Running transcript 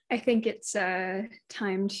I think it's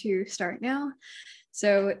time to start now.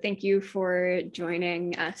 So thank you for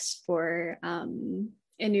joining us for a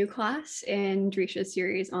new class in Drisha's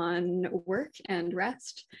series on work and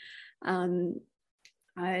rest.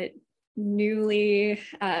 Newly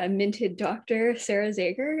minted Dr. Sarah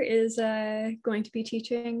Zager is going to be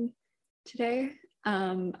teaching today.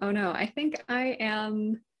 Oh no, I think I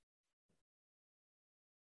am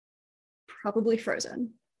probably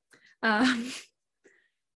frozen.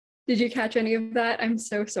 Did you catch any of that? I'm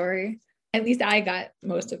so sorry. At least I got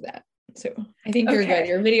most of that. So I think you're good.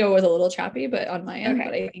 Your video was a little choppy, but on my end,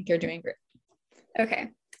 but I think you're doing great.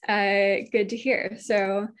 Okay. Good to hear.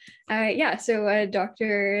 So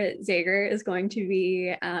Dr. Zager is going to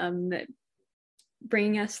be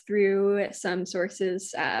bringing us through some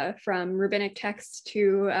sources from rabbinic texts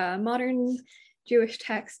to modern Jewish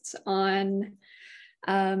texts on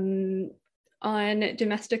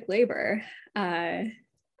domestic labor.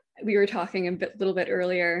 We were talking a little bit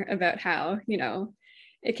earlier about how,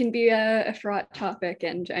 it can be a fraught topic,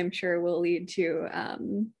 and I'm sure will lead to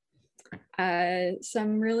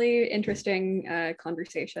some really interesting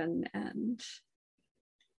conversation. And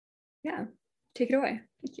yeah, take it away.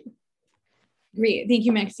 Thank you. Great. Thank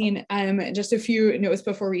you, Maxine. Just a few notes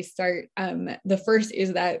before we start. The first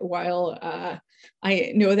is that while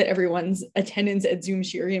I know that everyone's attendance at Zoom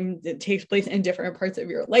Shiurim takes place in different parts of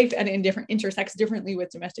your life and intersects differently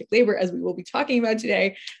with domestic labor, as we will be talking about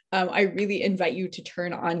today, I really invite you to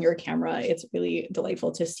turn on your camera. It's really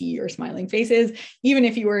delightful to see your smiling faces, even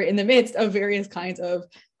if you were in the midst of various kinds of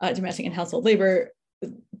domestic and household labor.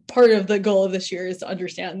 Part of the goal of this year is to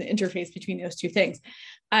understand the interface between those two things.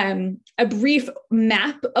 A brief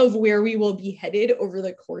map of where we will be headed over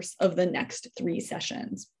the course of the next 3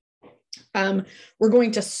 sessions. We're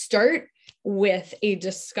going to start with a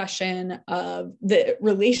discussion of the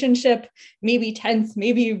relationship, maybe tense,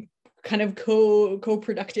 maybe kind of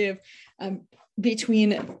co-productive,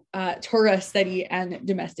 between Torah study and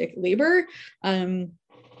domestic labor,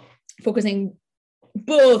 focusing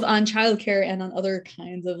both on childcare and on other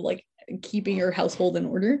kinds of like keeping your household in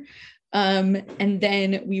order. And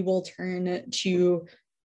then we will turn to,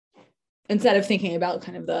 instead of thinking about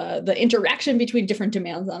kind of the interaction between different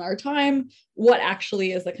demands on our time, what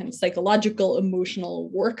actually is the kind of psychological, emotional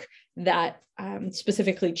work that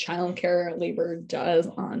specifically childcare labor does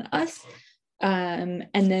on us. And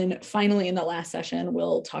then finally, in the last session,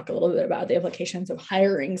 we'll talk a little bit about the implications of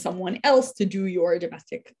hiring someone else to do your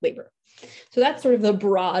domestic labor. So that's sort of the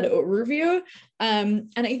broad overview.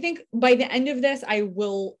 And I think by the end of this, I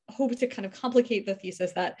will hope to kind of complicate the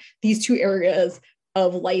thesis that these two areas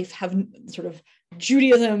of life have sort of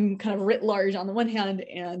Judaism kind of writ large on the one hand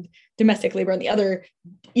and domestic labor on the other,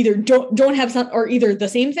 either don't have some, or either the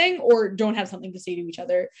same thing or don't have something to say to each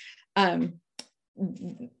other.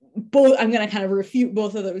 Both, I'm going to kind of refute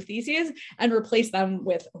both of those theses and replace them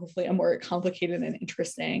with hopefully a more complicated and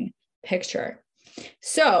interesting picture.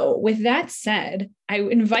 So with that said, I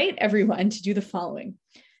invite everyone to do the following.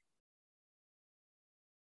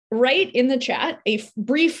 Write in the chat a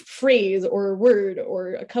brief phrase or word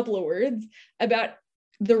or a couple of words about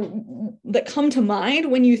that come to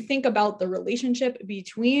mind when you think about the relationship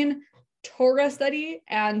between Torah study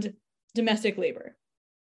and domestic labor,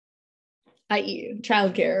 i.e.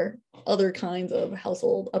 childcare, other kinds of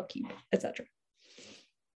household upkeep, etc.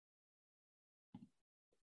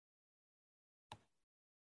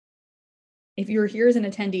 If you're here as an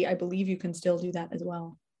attendee, I believe you can still do that as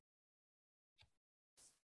well.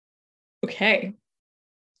 Okay.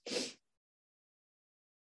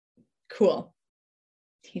 Cool.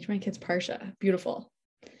 Teach my kids Parsha. Beautiful.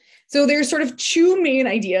 So there's sort of 2 main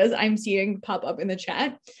ideas I'm seeing pop up in the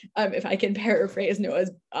chat, if I can paraphrase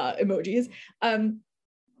Noah's emojis. On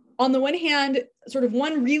the one hand, sort of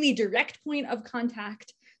one really direct point of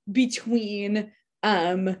contact between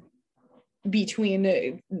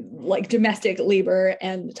like domestic labor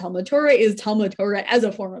and Talmud Torah is Talmud Torah as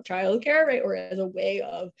a form of childcare, right? Or as a way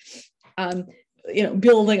of,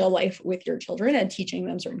 building a life with your children and teaching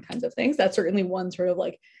them certain kinds of things. That's certainly one sort of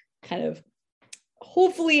like kind of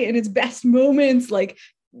hopefully in its best moments, like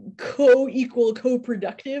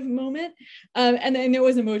co-productive moment. And then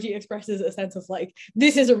Noah's emoji expresses a sense of like,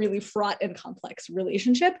 this is a really fraught and complex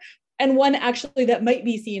relationship. And one actually that might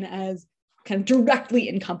be seen as kind of directly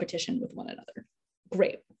in competition with one another.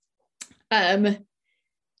 Great.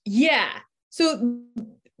 So,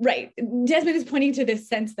 right. Desmond is pointing to this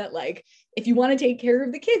sense that like, if you want to take care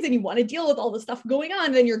of the kids and you want to deal with all the stuff going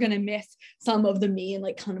on, then you're going to miss some of the main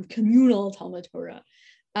like kind of communal Talmud Torah.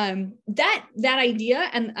 That idea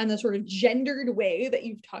and the sort of gendered way that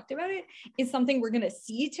you've talked about it is something we're going to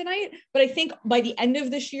see tonight. But I think by the end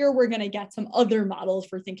of this year, we're going to get some other models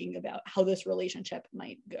for thinking about how this relationship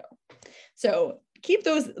might go. So keep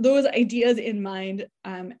those ideas in mind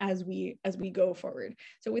as we go forward.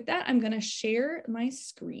 So with that, I'm going to share my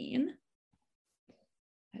screen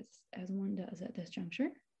as one does at this juncture.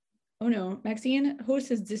 Oh no, Maxine, host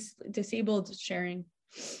has disabled sharing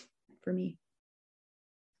for me.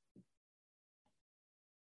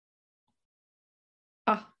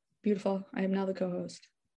 Ah, beautiful. I am now the co-host.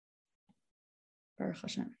 Baruch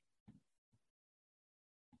Hashem.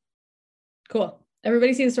 Cool.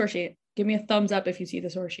 Everybody see the source sheet. Give me a thumbs up if you see the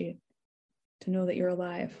source sheet to know that you're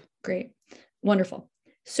alive. Great. Wonderful.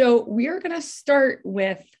 So we are going to start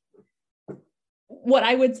with what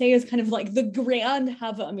I would say is kind of like the grand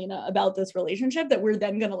havamina about this relationship that we're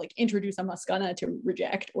then going to like introduce a maskana to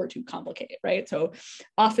reject or to complicate, right? So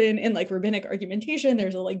often in like rabbinic argumentation,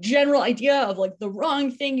 there's a like general idea of like the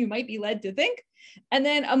wrong thing you might be led to think, and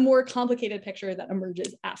then a more complicated picture that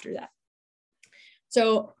emerges after that.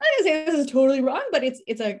 So I'm gonna say this is totally wrong, but it's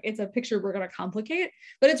a picture we're gonna complicate,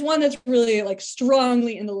 but it's one that's really like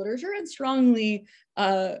strongly in the literature and strongly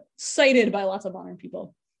cited by lots of modern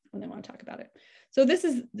people when they want to talk about it. So this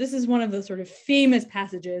is one of the sort of famous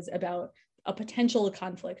passages about a potential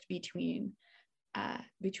conflict between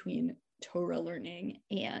Torah learning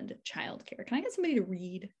and childcare. Can I get somebody to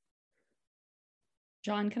read?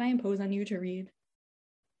 John, can I impose on you to read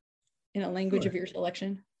in a language of your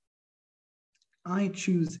selection? I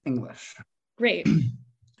choose English. Great.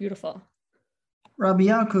 Beautiful. Rabbi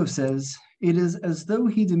Yaakov says, it is as though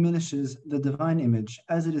he diminishes the divine image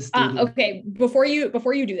as it is stated. Okay, before you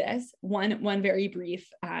do this, one very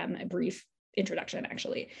brief introduction,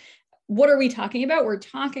 actually. What are we talking about? We're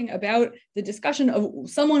talking about the discussion of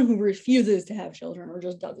someone who refuses to have children or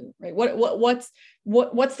just doesn't, right? What's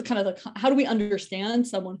the kind of how do we understand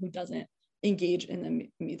someone who doesn't engage in the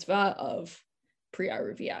mitzvah of Priya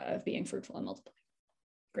Ruvia, of being fruitful and multiply?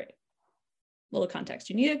 Great. Little context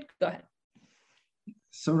you needed. Go ahead.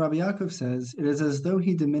 So Rabbi Yaakov says, it is as though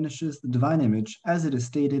he diminishes the divine image, as it is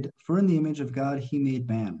stated, for in the image of God he made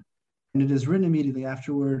man. And it is written immediately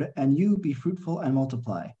afterward, and you be fruitful and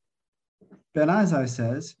multiply. Ben Azai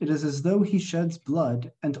says, it is as though he sheds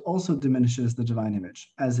blood and also diminishes the divine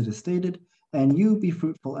image, as it is stated, and you be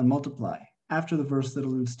fruitful and multiply, after the verse that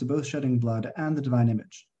alludes to both shedding blood and the divine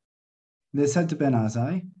image. They said to Ben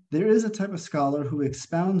Azai, there is a type of scholar who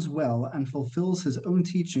expounds well and fulfills his own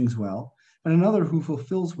teachings well, and another who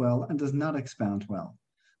fulfills well and does not expound well.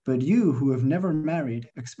 But you, who have never married,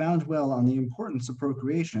 expound well on the importance of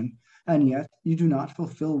procreation, and yet you do not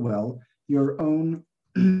fulfill well your own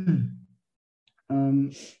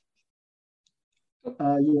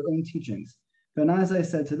teachings. Ben Azai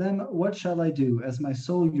said to them, what shall I do, as my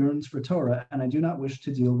soul yearns for Torah, and I do not wish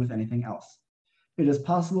to deal with anything else? It is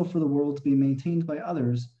possible for the world to be maintained by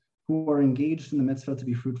others who are engaged in the mitzvah to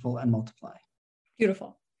be fruitful and multiply.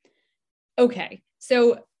 Beautiful. Okay,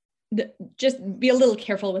 so just be a little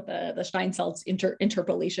careful with the Steinsaltz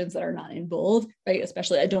interpolations that are not in bold, right?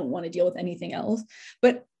 Especially, I don't want to deal with anything else.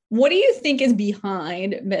 But what do you think is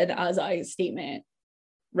behind Ben Azai's statement,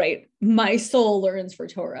 right? My soul learns for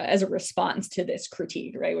Torah, as a response to this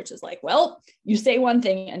critique, right? Which is like, well, you say one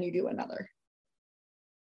thing and you do another.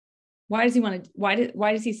 Why does he want to? Why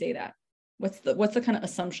does he say that? What's the kind of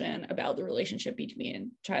assumption about the relationship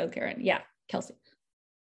between childcare and Kelsey?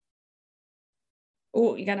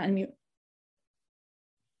 Oh, you gotta unmute.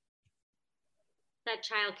 That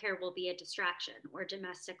childcare will be a distraction, or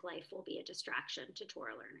domestic life will be a distraction to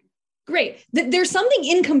Torah learning. Great. There's something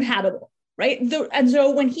incompatible, right? And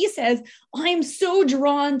so when he says, I'm so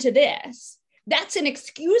drawn to this, that's an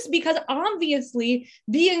excuse, because obviously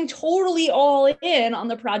being totally all in on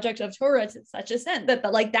the project of Torah to such a sense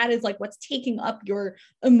that is like what's taking up your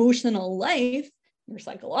emotional life, your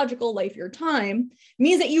psychological life, your time,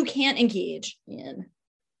 means that you can't engage in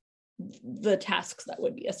the tasks that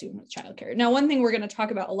would be assumed with childcare. Now, one thing we're going to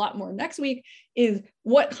talk about a lot more next week is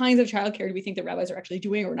what kinds of childcare do we think the rabbis are actually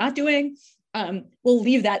doing or not doing. We'll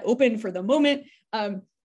leave that open for the moment.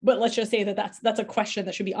 But let's just say that that's a question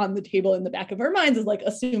that should be on the table in the back of our minds, is like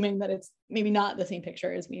assuming that it's maybe not the same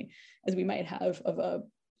picture as we might have of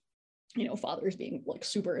fathers being like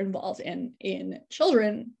super involved in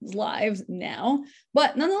children's lives now.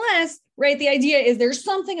 But nonetheless, right, the idea is there's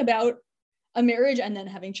something about a marriage and then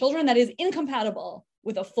having children that is incompatible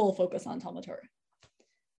with a full focus on Talmud Torah.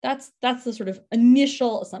 That's the sort of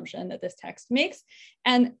initial assumption that this text makes.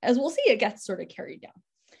 And as we'll see, it gets sort of carried down.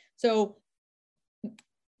 So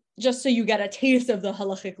just so you get a taste of the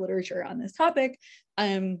halachic literature on this topic,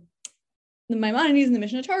 the Maimonides and the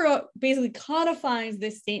Mishnah Torah basically codifies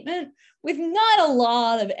this statement with not a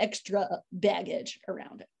lot of extra baggage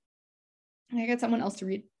around it. I got someone else to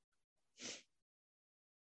read.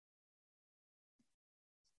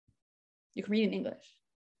 You can read in English.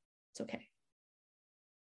 It's okay.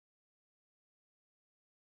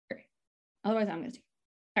 All right. Otherwise, I'm going to do.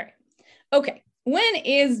 All right. Okay. When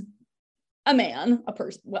is a man, a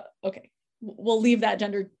person? Well, okay. We'll leave that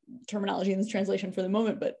gender terminology in this translation for the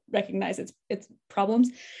moment, but recognize its problems.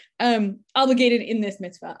 Obligated in this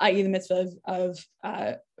mitzvah, i.e. the mitzvah of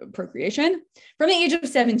procreation, from the age of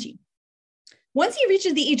 17. Once he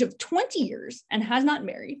reaches the age of 20 years and has not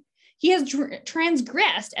married, he has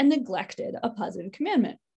transgressed and neglected a positive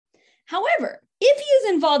commandment. However, if he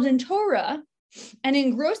is involved in Torah and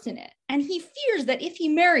engrossed in it, and he fears that if he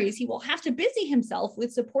marries, he will have to busy himself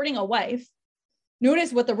with supporting a wife.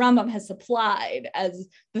 Notice what the Rambam has supplied as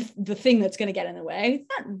the thing that's going to get in the way.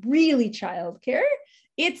 It's not really childcare.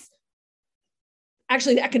 It's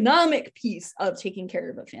actually the economic piece of taking care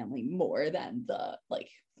of a family more than the like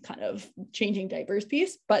kind of changing diapers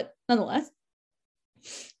piece, but nonetheless,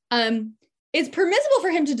 it's permissible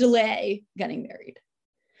for him to delay getting married.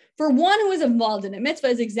 For one who is involved in a mitzvah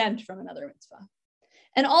is exempt from another mitzvah.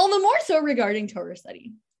 And all the more so regarding Torah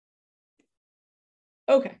study.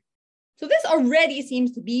 Okay. So this already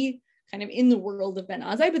seems to be kind of in the world of Ben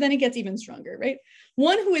Azai, but then it gets even stronger, right?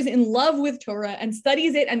 One who is in love with Torah and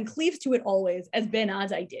studies it and cleaves to it always, as Ben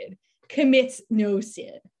Azai did, commits no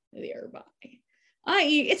sin thereby.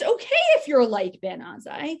 I.e., it's okay if you're like Ben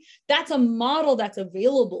Azai. That's a model that's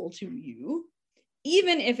available to you,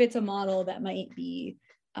 even if it's a model that might be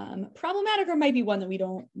problematic or might be one that we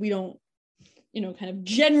don't, kind of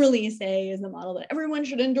generally say is the model that everyone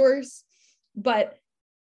should endorse. But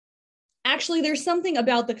actually, there's something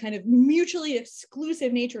about the kind of mutually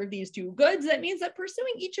exclusive nature of these two goods that means that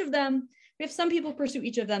pursuing each of them, if some people pursue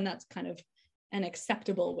each of them, that's kind of an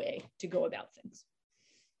acceptable way to go about things.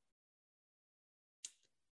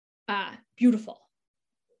 Beautiful.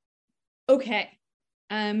 Okay.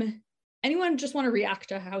 Anyone just want to react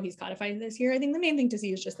to how he's codifying this here? I think the main thing to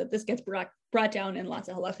see is just that this gets brought down in lots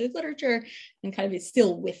of halachic literature and kind of is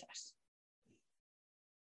still with us.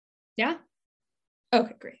 Yeah?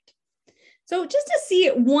 Okay, great. So just to see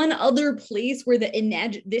one other place where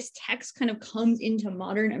this text kind of comes into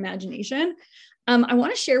modern imagination, I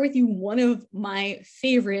want to share with you one of my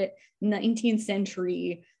favorite 19th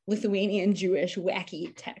century Lithuanian Jewish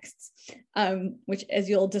wacky texts, which, as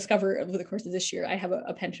you'll discover over the course of this year, I have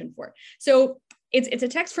a penchant for. So it's a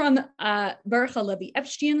text from Baruch Halevi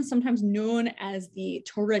Epstein, sometimes known as the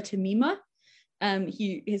Torah Tamima.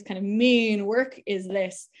 His kind of main work is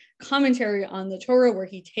this commentary on the Torah, where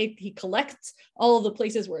he collects all of the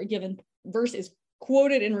places where a given verse is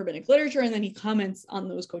quoted in rabbinic literature, and then he comments on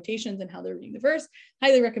those quotations and how they're reading the verse.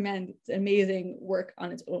 Highly recommend. It's amazing work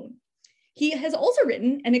on its own. He has also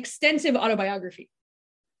written an extensive autobiography.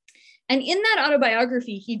 And in that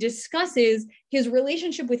autobiography, he discusses his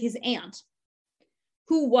relationship with his aunt,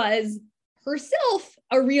 who was herself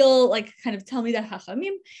a real, like, kind of Talmidei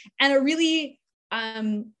Chachamim, and a really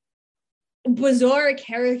bizarre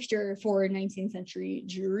character for 19th century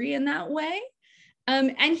Jewry in that way.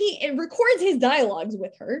 And he records his dialogues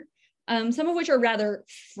with her, some of which are rather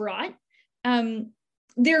fraught.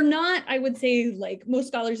 They're not, I would say, like most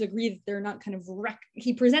scholars agree that they're not kind of,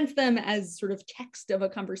 he presents them as sort of text of a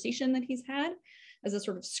conversation that he's had, as a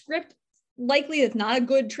sort of script. Likely it's not a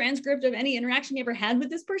good transcript of any interaction he ever had with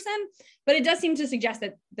this person, but it does seem to suggest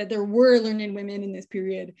that there were learned women in this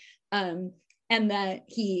period, and that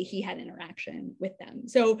he had interaction with them.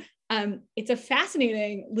 So it's a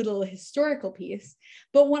fascinating little historical piece.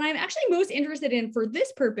 But what I'm actually most interested in for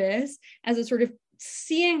this purpose, as a sort of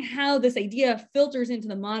seeing how this idea filters into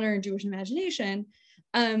the modern Jewish imagination,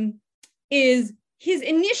 is his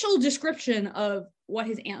initial description of what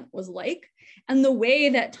his aunt was like, and the way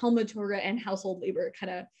that Talmud Torah and household labor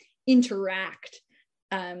kind of interact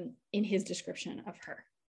in his description of her.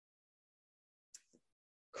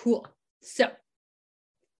 Cool. So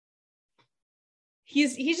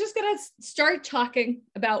he's just gonna start talking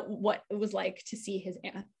about what it was like to see his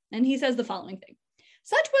aunt. And he says the following thing.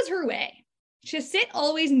 Such was her way. She sit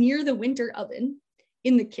always near the winter oven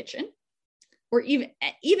in the kitchen, or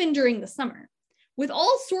even during the summer, with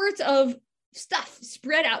all sorts of stuff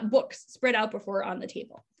spread out, books spread out before her on the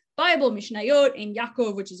table. Bible, Mishnayot, and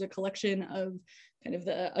Yaakov, which is a collection of kind of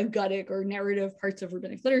the agadic or narrative parts of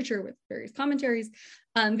rabbinic literature with various commentaries,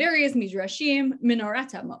 various Midrashim,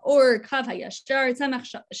 Minorat HaMaor, Kav HaYashar, Tzemach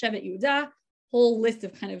Shevet Yehuda, whole list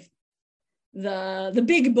of kind of the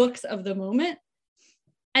big books of the moment,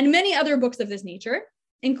 and many other books of this nature.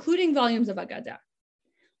 including volumes of Agadah.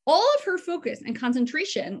 All of her focus and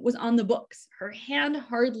concentration was on the books. Her hand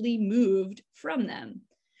hardly moved from them.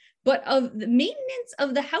 But of the maintenance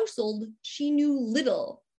of the household, she knew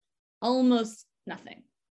little, almost nothing.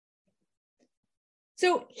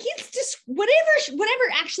 So he's just, whatever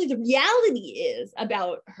actually the reality is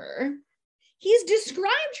about her, he's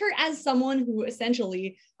described her as someone who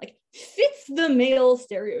essentially like fits the male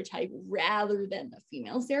stereotype rather than the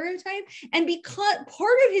female stereotype. And because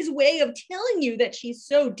part of his way of telling you that she's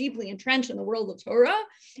so deeply entrenched in the world of Torah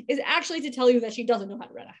is actually to tell you that she doesn't know how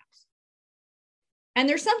to run a house. And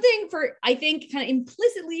there's something for, I think, kind of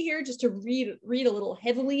implicitly here, just to read a little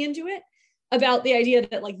heavily into it, about the idea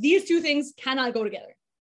that like these two things cannot go together.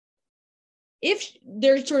 If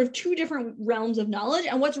there's sort of two different realms of knowledge,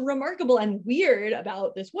 and what's remarkable and weird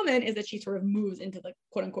about this woman is that she sort of moves into the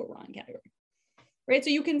quote unquote wrong category, right?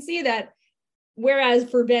 So you can see that whereas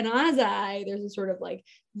for Ben Azai, there's a sort of like,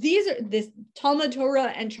 this Talmud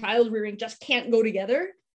Torah and child rearing just can't go together.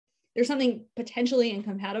 There's something potentially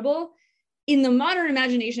incompatible. In the modern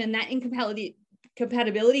imagination, that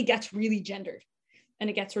incompatibility gets really gendered. And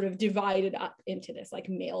it gets sort of divided up into this like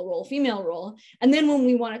male role, female role. And then when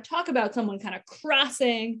we want to talk about someone kind of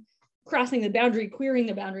crossing the boundary, queering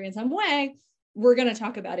the boundary in some way, we're going to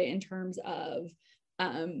talk about it in terms of,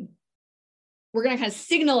 we're going to kind of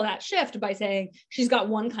signal that shift by saying she's got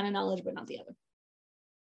one kind of knowledge, but not the other.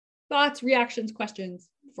 Thoughts, reactions, questions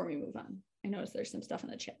before we move on. I noticed there's some stuff in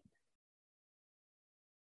the chat.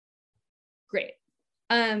 Great.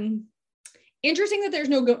 Interesting that there's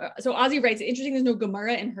no, so Ozzy writes, interesting there's no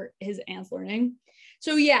Gemara in his aunt's learning.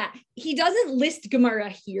 So yeah, he doesn't list Gemara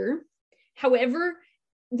here. However,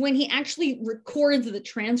 when he actually records the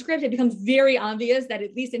transcript, it becomes very obvious that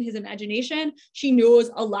at least in his imagination, she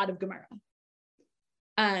knows a lot of Gemara.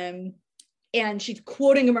 And she's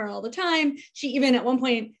quoting Gemara all the time. She even at one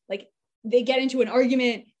point, like they get into an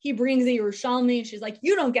argument, he brings the Yerushalmi, and she's like,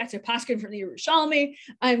 you don't get to paskin from the Yerushalmi.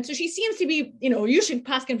 So she seems to be, you should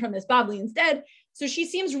paskin from this Babli instead. So she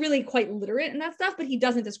seems really quite literate in that stuff, but he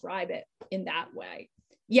doesn't describe it in that way.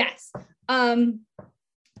 Yes.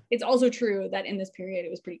 It's also true that in this period,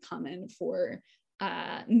 it was pretty common for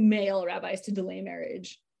male rabbis to delay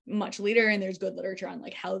marriage much later. And there's good literature on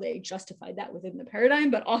like how they justified that within the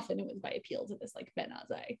paradigm, but often it was by appeal to this like Ben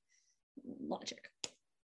Azai logic.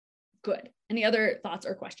 Good. Any other thoughts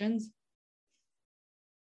or questions?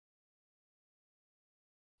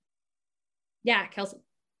 Yeah, Kelsey.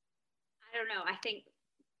 I don't know. I think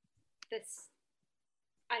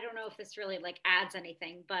I don't know if this really like adds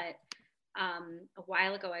anything, but a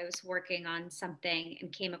while ago I was working on something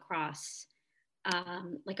and came across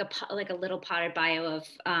like a little potted bio of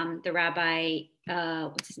the rabbi,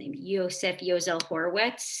 what's his name? Yosef Yozel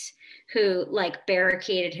Horowitz, who like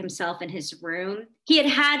barricaded himself in his room. He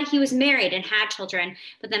was married and had children,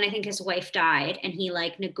 but then I think his wife died and he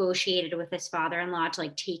like negotiated with his father-in-law to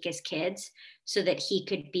like take his kids so that he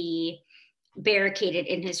could be barricaded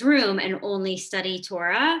in his room and only study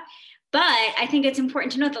Torah. But I think it's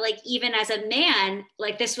important to note that like, even as a man,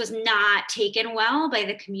 like this was not taken well by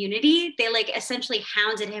the community. They like essentially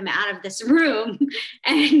hounded him out of this room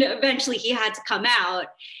and eventually he had to come out.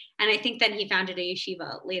 And I think then he founded a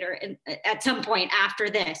yeshiva later at some point after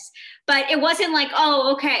this. But it wasn't like,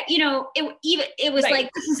 oh, okay. It was right. Like,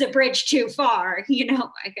 this is a bridge too far,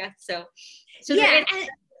 I guess. So yeah.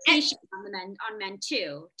 On men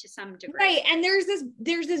too, to some degree. Right. And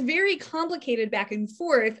there's this very complicated back and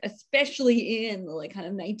forth, especially in the like kind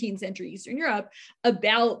of 19th century Eastern Europe,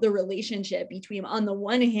 about the relationship between, on the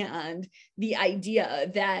one hand, the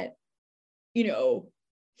idea that,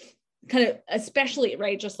 kind of, especially,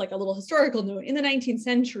 right, just like a little historical note, in the 19th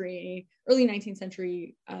century, early 19th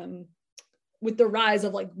century, with the rise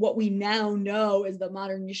of like what we now know as the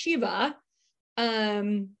modern yeshiva,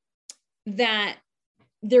 that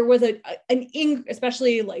there was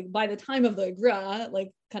especially like by the time of the Gra,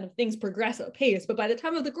 like kind of things progress at a pace, but by the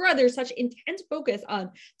time of the Gra, there's such intense focus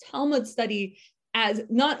on Talmud study as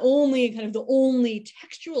not only kind of the only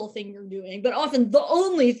textual thing you're doing, but often the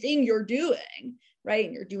only thing you're doing, right?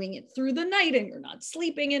 And you're doing it through the night and you're not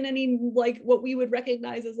sleeping in any like what we would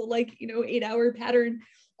recognize as a 8-hour pattern.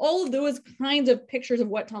 All of those kinds of pictures of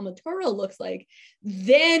what Talmud Torah looks like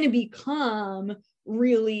then become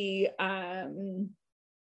really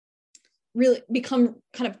become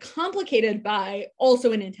kind of complicated by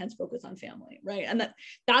also an intense focus on family, right? And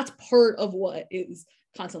that's part of what is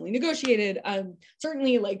constantly negotiated.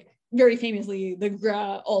 Certainly, like very famously, the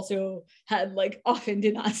Gra also had like often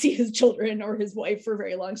did not see his children or his wife for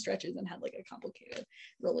very long stretches and had like a complicated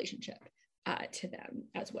relationship to them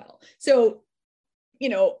as well. So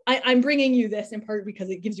I'm bringing you this in part because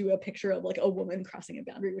it gives you a picture of like a woman crossing a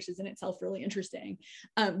boundary, which is in itself really interesting.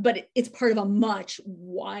 But it's part of a much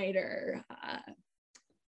wider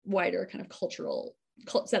kind of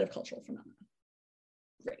set of cultural phenomena.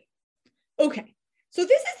 Great. Okay. So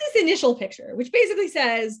this is this initial picture, which basically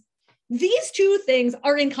says these two things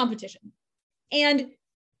are in competition. And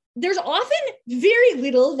there's often very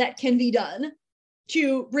little that can be done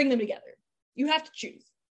to bring them together. You have to choose.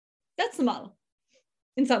 That's the model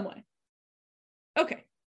in some way. Okay.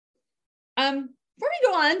 Before we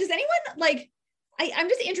go on, does anyone like, I'm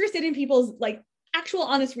just interested in people's like actual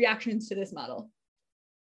honest reactions to this model.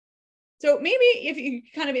 So maybe if you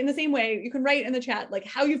kind of in the same way, you can write in the chat like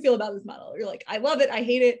how you feel about this model. You're like, I love it, I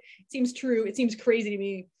hate it, it seems true, it seems crazy to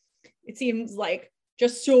me, it seems like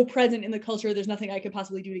just so present in the culture, there's nothing I could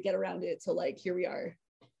possibly do to get around it. So like, here we are.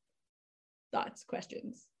 Thoughts,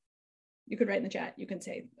 questions. You could write in the chat, you can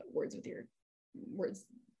say words with your words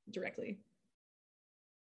directly.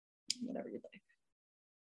 Whatever you'd like.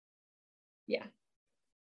 Yeah.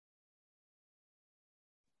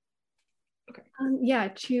 Okay.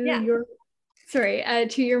 To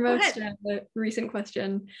your most recent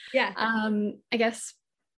question. Yeah. I guess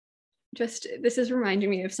just this is reminding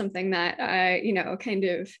me of something that kind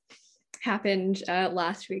of happened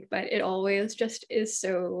last week, but it always just is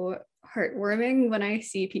so heartwarming when I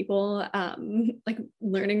see people like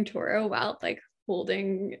learning Torah while like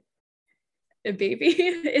holding a baby.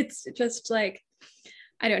 It's just like,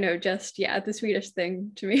 I don't know, just the sweetest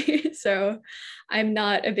thing to me. So I'm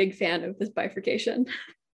not a big fan of this bifurcation.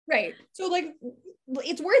 Right. So like,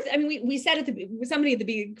 it's worth, I mean, we said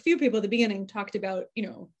few people at the beginning talked about,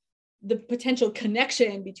 the potential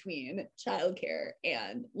connection between childcare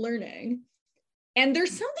and learning. And there's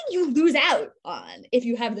something you lose out on if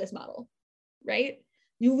you have this model, right?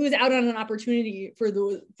 You lose out on an opportunity for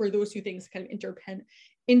those two things to kind of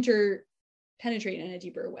interpenetrate in a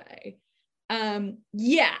deeper way.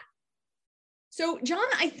 Yeah. So John,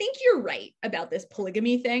 I think you're right about this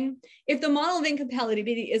polygamy thing. If the model of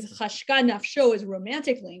incompatibility is chashka nafsho, is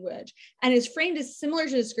romantic language, and is framed as similar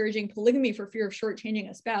to discouraging polygamy for fear of shortchanging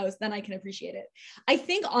a spouse, then I can appreciate it. I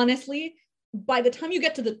think honestly, by the time you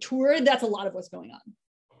get to the Torah, that's a lot of what's going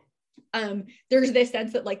on. There's this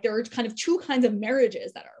sense that like there are kind of two kinds of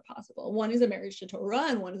marriages that are possible. One is a marriage to Torah,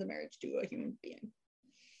 and one is a marriage to a human being.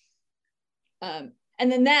 And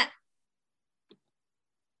then that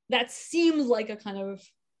seems like a kind of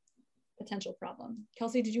potential problem.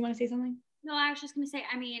 Kelsey, did you want to say something? No, I was just going to say,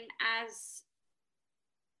 I mean, as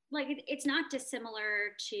like, it's not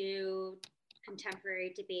dissimilar to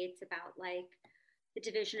contemporary debates about like the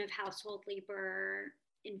division of household labor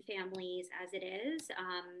in families as it is.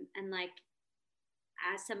 And like,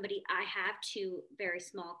 as somebody, I have two very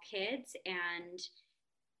small kids, and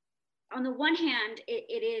on the one hand,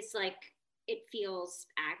 it is like, it feels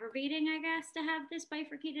aggravating, I guess, to have this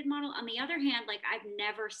bifurcated model. On the other hand, like I've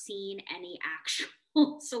never seen any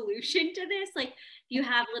actual solution to this. Like you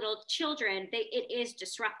have little children, it is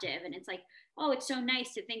disruptive, and it's like, oh, it's so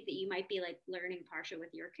nice to think that you might be like learning Parsha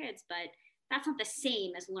with your kids, but that's not the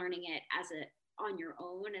same as learning it on your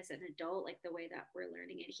own as an adult, like the way that we're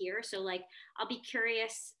learning it here. So like, I'll be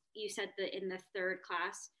curious, you said that in the third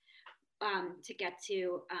class, to get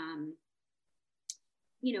to,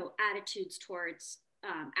 attitudes towards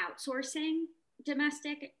outsourcing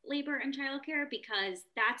domestic labor and childcare, because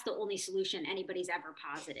that's the only solution anybody's ever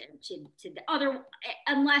posited to the other,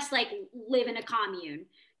 unless like live in a commune,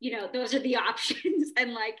 those are the options.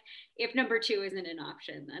 And like, if number two isn't an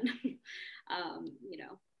option, then,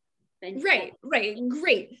 then. Right.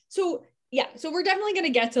 Great. So yeah, so we're definitely going to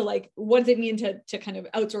get to like, what does it mean to kind of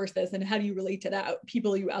outsource this, and how do you relate to that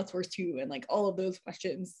people you outsource to, and like all of those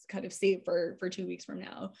questions kind of save for 2 weeks from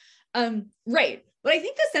now. Right. But I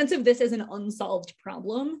think the sense of this as an unsolved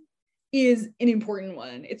problem is an important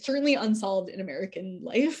one. It's certainly unsolved in American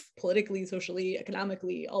life, politically, socially,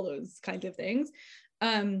 economically, all those kinds of things.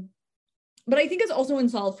 But I think it's also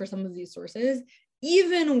unsolved for some of these sources,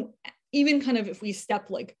 even kind of if we step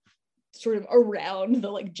like sort of around the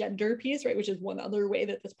like gender piece, right, which is one other way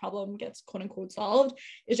that this problem gets quote unquote solved,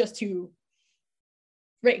 is just to,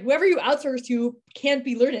 right, whoever you outsource to can't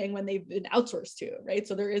be learning when they've been outsourced to, right?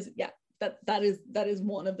 So there is, that is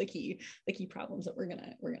one of the key problems that we're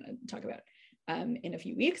gonna talk about in a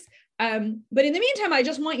few weeks. But in the meantime, I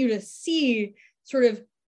just want you to see sort of,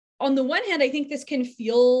 on the one hand, I think this can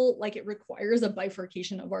feel like it requires a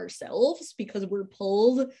bifurcation of ourselves because we're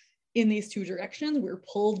pulled in these two directions. We're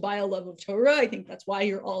pulled by a love of Torah. I think that's why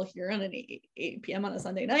you're all here on an 8 p.m. on a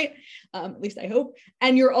Sunday night, at least I hope.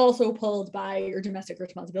 And you're also pulled by your domestic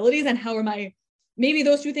responsibilities and how am I, maybe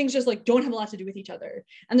those two things just like don't have a lot to do with each other.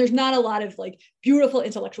 And there's not a lot of like beautiful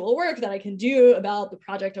intellectual work that I can do about the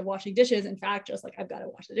project of washing dishes. In fact, just like I've got to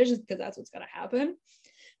wash the dishes because that's what's going to happen.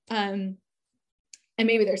 And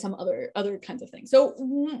maybe there's some other kinds of things. So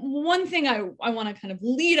one thing I want to kind of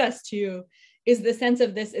lead us to is the sense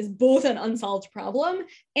of this as both an unsolved problem,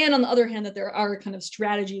 and on the other hand, that there are kind of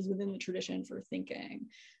strategies within the tradition for thinking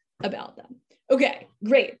about them. Okay,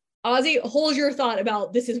 great. Ozzy, hold your thought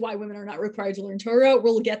about this is why women are not required to learn Torah.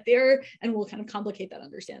 We'll get there and we'll kind of complicate that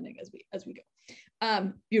understanding as we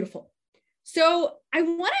go. Beautiful. So I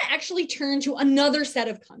want to actually turn to another set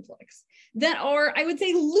of conflicts that are, I would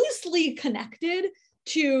say, loosely connected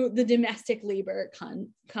to the domestic labor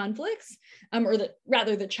conflicts, or the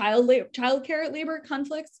childcare labor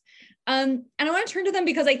conflicts. And I want to turn to them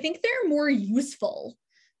because I think they're more useful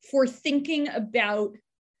for thinking about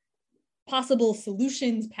possible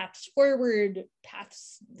solutions, paths forward,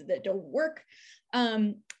 paths that don't work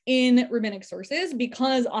in rabbinic sources,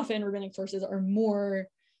 because often rabbinic sources are more,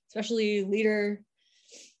 especially later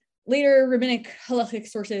rabbinic halachic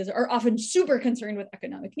sources are often super concerned with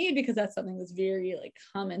economic need, because that's something that's very like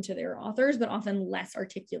common to their authors, but often less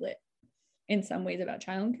articulate in some ways about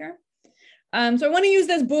childcare. So I want to use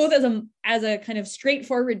this both as a kind of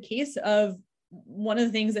straightforward case of one of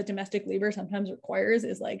the things that domestic labor sometimes requires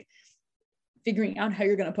is like figuring out how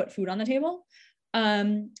you're going to put food on the table,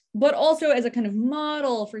 but also as a kind of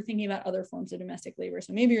model for thinking about other forms of domestic labor.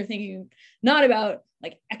 So maybe you're thinking not about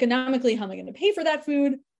like economically, how am I going to pay for that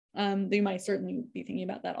food? They might certainly be thinking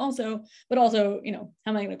about that also, but also, you know,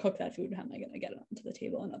 how am I going to cook that food? How am I going to get it onto the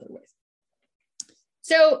table in other ways?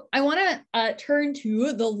 So I want to turn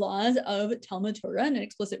to the laws of Talmud Torah in an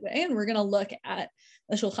explicit way, and we're going to look at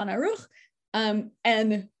the Shulchan Aruch.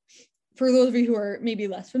 And for those of you who are maybe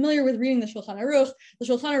less familiar with reading the Shulchan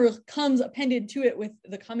Aruch comes appended to it with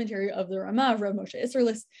the commentary of the Ramah of Rav Moshe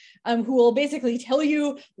Isserlis, who will basically tell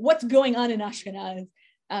you what's going on in Ashkenaz,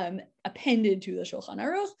 appended to the Shulchan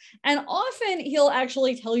Aruch. And often he'll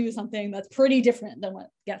actually tell you something that's pretty different than what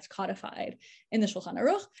gets codified in the Shulchan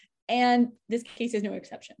Aruch. And this case is no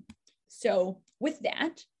exception. So with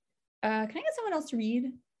that, can I get someone else to read?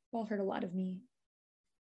 You've all heard a lot of me.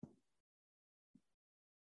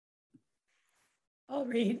 I'll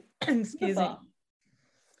read. Excuse me.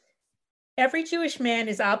 Every Jewish man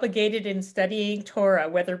is obligated in studying Torah,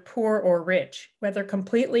 whether poor or rich, whether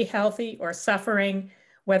completely healthy or suffering,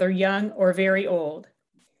 whether young or very old.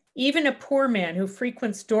 Even a poor man who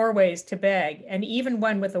frequents doorways to beg, and even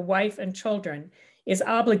one with a wife and children, is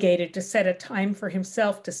obligated to set a time for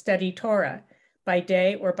himself to study Torah, by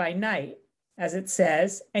day or by night, as it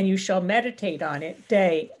says, and you shall meditate on it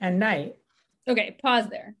day and night. Okay, pause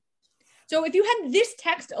there. So if you had this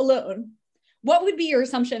text alone, what would be your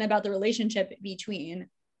assumption about the relationship between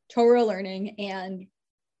Torah learning and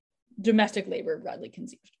domestic labor broadly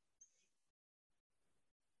conceived?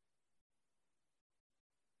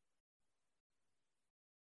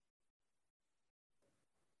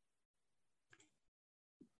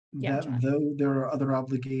 That though there are other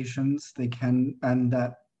obligations, they can, and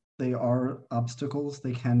that they are obstacles,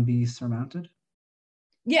 they can be surmounted.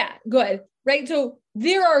 Yeah, good. Right. So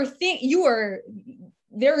there are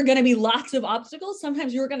there are going to be lots of obstacles.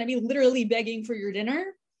 Sometimes you're going to be literally begging for your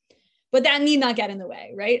dinner, but that need not get in the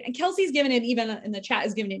way. Right. And Kelsey's given it, even in the chat,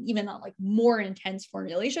 is given it even a like more intense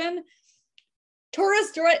formulation. Torah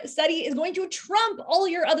study is going to trump all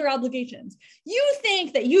your other obligations. You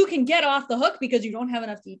think that you can get off the hook because you don't have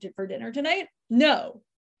enough to eat for dinner tonight? No.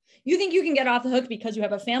 You think you can get off the hook because you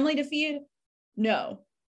have a family to feed? No.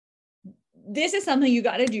 This is something you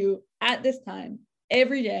got to do at this time,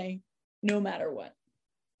 every day, no matter what.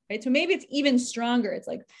 Right? So maybe it's even stronger. It's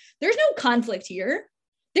like, there's no conflict here.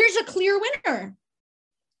 There's a clear winner.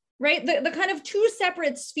 Right? The kind of two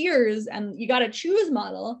separate spheres and you got to choose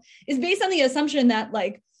model is based on the assumption that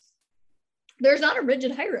like, there's not a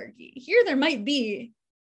rigid hierarchy. Here there might be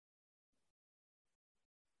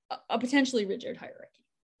a potentially rigid hierarchy.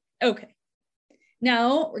 Okay.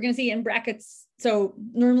 Now we're going to see in brackets. So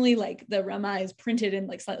normally like the Ramah is printed in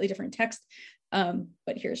like slightly different text, but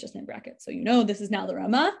here's just in brackets. So you know this is now the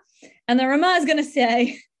Ramah, and the Ramah is going to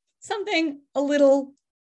say something a little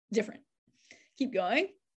different. Keep going.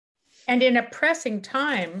 And in a pressing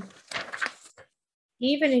time,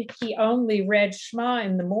 even if he only read Shema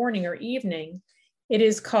in the morning or evening, it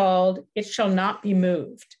is called, it shall not be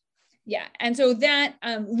moved. Yeah, and so that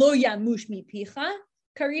lo yamush mi picha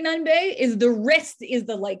karinan be is the rest, is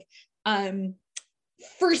the like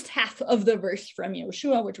first half of the verse from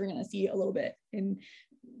Yehoshua, which we're going to see a little bit, and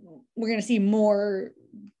we're going to see more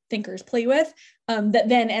thinkers play with, that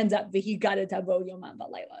then ends up the higada tavo yomam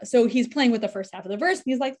v'layla. So he's playing with the first half of the verse, and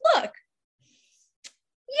he's like, look,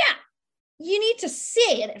 yeah, you need to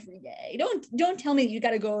say it every day. Don't tell me you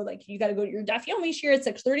got to go to your daf yomi shir at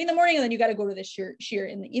 6:30 in the morning, and then you got to go to the shir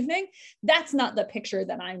in the evening. That's not the picture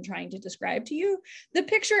that I'm trying to describe to you. The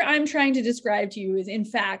picture I'm trying to describe to you is, in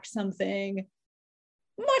fact, something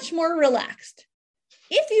much more relaxed.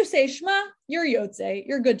 If you say Shema, you're Yotze,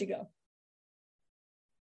 you're good to go.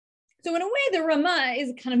 So in a way, the Rama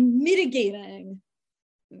is kind of mitigating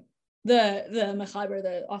the Mechaber,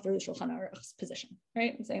 the author of the Shulchan Aruch's position,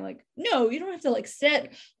 right? I'm saying like, no, you don't have to like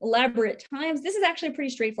set elaborate times. This is actually a pretty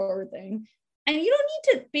straightforward thing. And you don't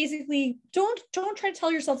need to basically, don't try to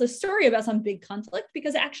tell yourself the story about some big conflict,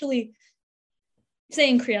 because actually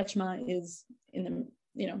saying Kriyat Shema is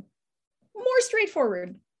more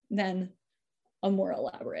straightforward than a more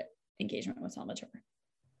elaborate engagement with Talmud Torah.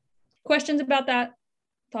 Questions about that?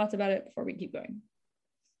 Thoughts about it before we keep going?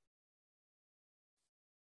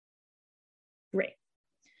 Great.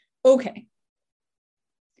 Okay.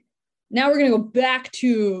 Now we're going to go back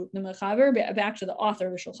to the Mechaber, back to the author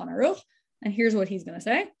of the Shulchan Aruch, and here's what he's going to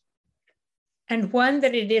say. And one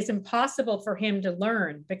that it is impossible for him to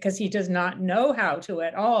learn because he does not know how to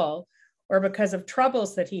at all, or because of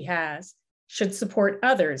troubles that he has, should support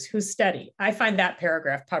others who study. I find that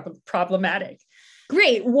paragraph problematic.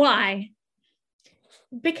 Great. Why?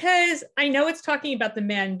 Because I know it's talking about the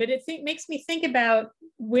men, but it makes me think about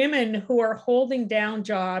women who are holding down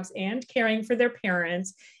jobs and caring for their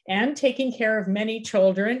parents and taking care of many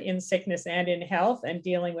children in sickness and in health and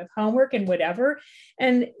dealing with homework and whatever.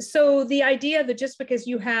 And so the idea that just because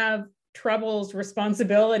you have troubles,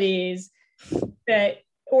 responsibilities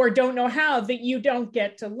or don't know how, that you don't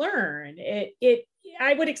get to learn.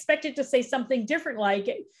 I would expect it to say something different, like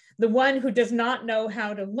the one who does not know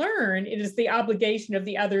how to learn, it is the obligation of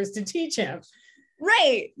the others to teach him.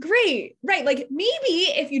 Right, great, right. Like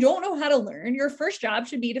maybe if you don't know how to learn, your first job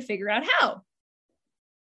should be to figure out how.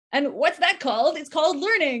 And what's that called? It's called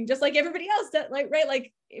learning, just like everybody else does, right?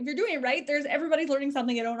 Like if you're doing it right, everybody's learning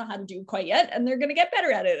something they don't know how to do quite yet, and they're going to get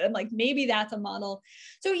better at it. And like, maybe that's a model.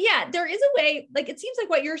 So yeah, there is a way, like, it seems like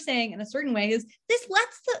what you're saying in a certain way is this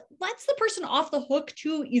lets the person off the hook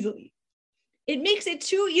too easily. It makes it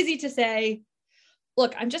too easy to say,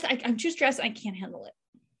 look, I'm too stressed. I can't handle it.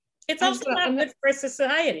 It's also not good for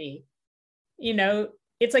society.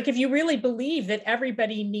 It's like, if you really believe that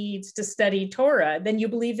everybody needs to study Torah, then you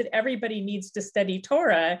believe that everybody needs to study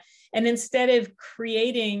Torah. And instead of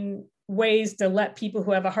creating ways to let people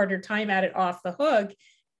who have a harder time at it off the hook,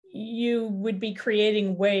 you would be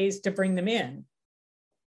creating ways to bring them in.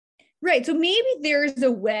 Right. So maybe there's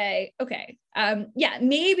a way. Okay.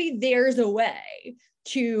 Maybe there's a way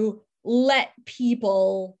to let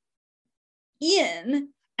people in.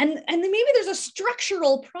 And then maybe there's a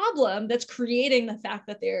structural problem that's creating the fact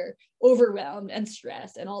that they're overwhelmed and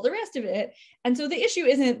stressed and all the rest of it. And so the issue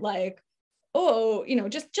isn't like,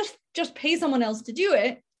 just pay someone else to do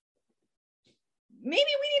it. Maybe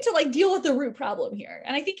we need to like deal with the root problem here.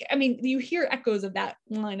 And you hear echoes of that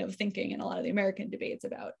line of thinking in a lot of the American debates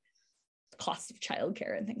about the cost of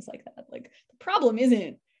childcare and things like that. Like the problem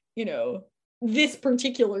isn't, this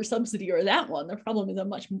particular subsidy or that one. The problem is a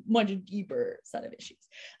much, much deeper set of issues.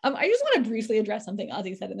 I just want to briefly address something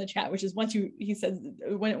Ozzy said in the chat, which is once you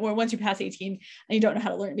pass 18 and you don't know how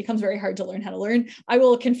to learn, it becomes very hard to learn how to learn. I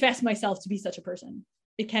will confess myself to be such a person.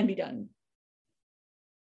 It can be done.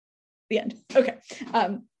 The end. Okay.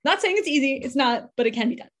 Not saying it's easy. It's not, but it can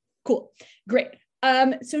be done. Cool. Great.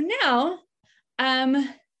 So now,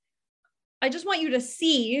 I just want you to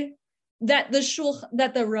see that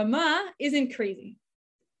the Rama isn't crazy.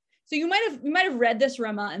 So you might have read this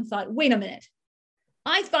Rama and thought, wait a minute,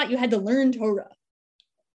 I thought you had to learn Torah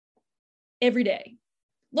every day.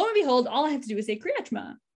 Lo and behold, all I have to do is say Kriyat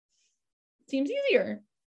Shema. Seems easier.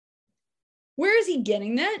 Where is he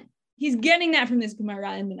getting that? He's getting that from this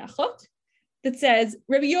Gemara in Menachot that says,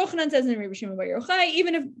 Rabbi Yochanan says in Rabbi Shimon Bar Yochai,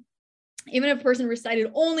 even if a person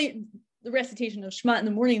recited only the recitation of Shema in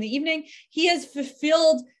the morning and the evening, he has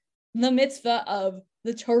fulfilled the mitzvah of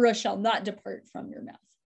the Torah shall not depart from your mouth.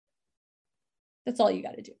 That's all you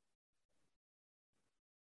got to do.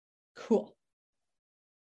 Cool.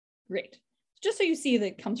 Great. Just so you see that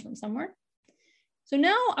it comes from somewhere. So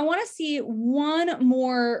now I want to see one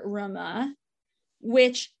more Rama,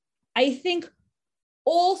 which I think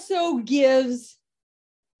also gives,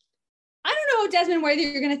 I don't know, Desmond, whether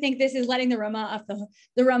you're going to think this is letting the Rama off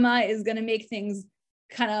the Rama is going to make things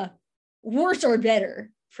kind of worse or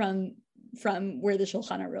better from where the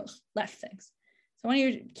Shulchan Aruch left things. So I want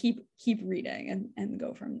you to keep reading and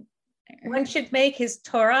go from One should make his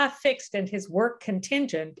Torah fixed and his work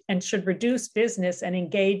contingent, and should reduce business and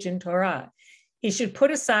engage in Torah. He should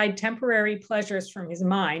put aside temporary pleasures from his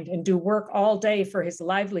mind and do work all day for his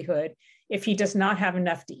livelihood if he does not have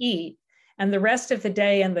enough to eat. And the rest of the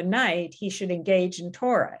day and the night, he should engage in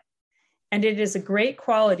Torah. And it is a great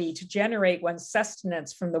quality to generate one's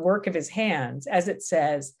sustenance from the work of his hands, as it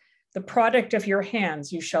says, the product of your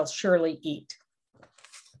hands you shall surely eat.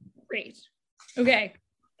 Great. Okay.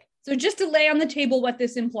 So just to lay on the table what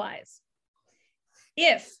this implies.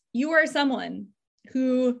 If you are someone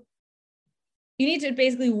who you need to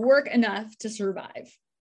basically work enough to survive,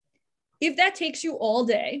 if that takes you all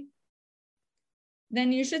day,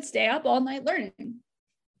 then you should stay up all night learning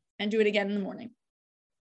and do it again in the morning.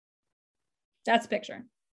 That's the picture,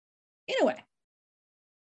 in a way.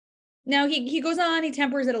 Now he goes on, he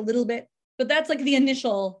tempers it a little bit, but that's like the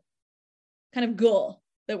initial kind of goal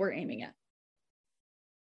that we're aiming at.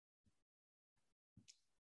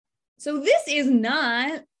 So this is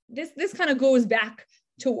not, this kind of goes back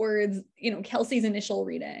towards, Kelsey's initial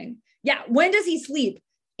reading. Yeah, when does he sleep?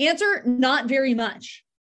 Answer, not very much.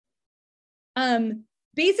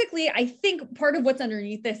 Basically, I think part of what's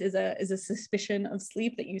underneath this is a suspicion of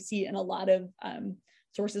sleep that you see in a lot of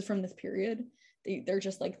sources from this period. They're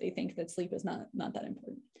just like, they think that sleep is not that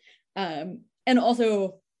important. And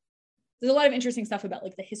also, there's a lot of interesting stuff about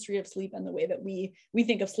like the history of sleep and the way that we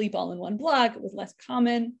think of sleep all in one block. It was less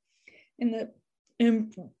common in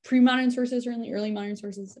pre-modern sources or in the early modern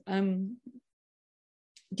sources.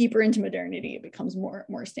 Deeper into modernity, it becomes more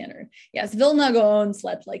standard. Yes, Vilna Gaon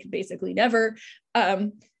slept like basically never.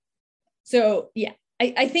 So yeah,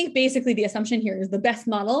 I think basically the assumption here is the best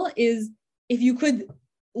model is if you could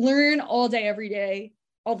learn all day, every day,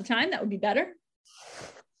 all the time, that would be better.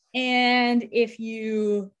 And if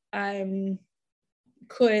you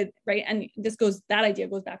could, right, and that idea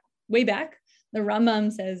goes back, way back. The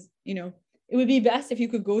Rambam says, it would be best if you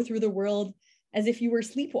could go through the world as if you were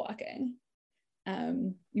sleepwalking.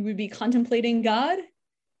 You would be contemplating God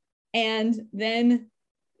and then,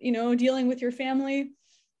 dealing with your family,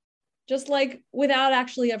 just like without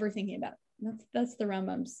actually ever thinking about it. That's the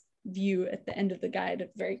Rambam's view at the end of the guide, a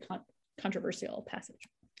very controversial passage.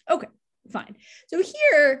 Okay, fine. So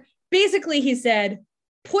here, basically he said,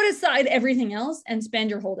 put aside everything else and spend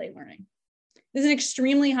your whole day learning. This is an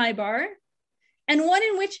extremely high bar, and one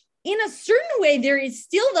in which, in a certain way, there is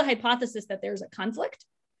still the hypothesis that there's a conflict.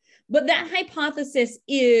 But that hypothesis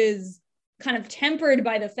is kind of tempered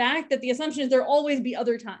by the fact that the assumption is there'll always be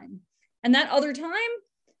other time. And that other time,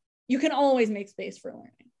 you can always make space for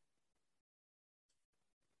learning.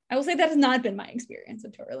 I will say that has not been my experience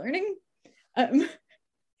of Torah learning,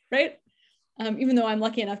 right? Even though I'm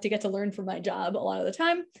lucky enough to get to learn from my job a lot of the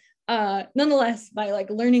time. Nonetheless, by like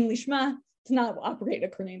learning Lishma, to not operate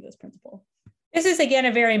according to this principle. This is, again,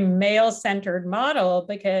 a very male-centered model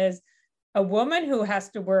because a woman who has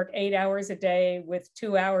to work 8 hours a day with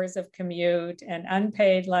 2 hours of commute and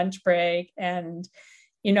unpaid lunch break and,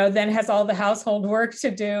 then has all the household work to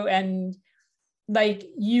do. And like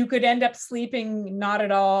you could end up sleeping not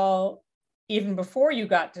at all even before you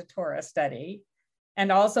got to Torah study.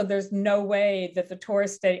 And also there's no way that the Torah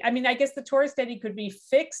study, I guess the Torah study could be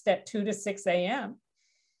fixed at 2 to 6 a.m.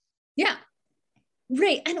 Yeah.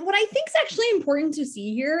 Right. And what I think is actually important to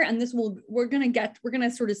see here, and we're going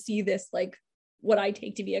to sort of see this, like what I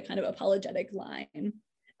take to be a kind of apologetic line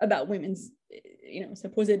about women's,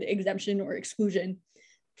 supposed exemption or exclusion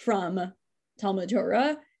from Talmud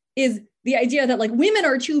Torah, is the idea that like women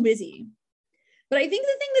are too busy. But I think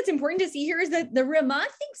the thing that's important to see here is that the Ramah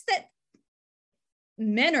thinks that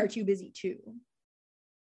men are too busy too.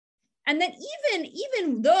 And that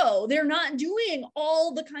even though they're not doing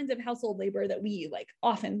all the kinds of household labor that we like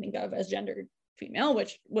often think of as gendered female,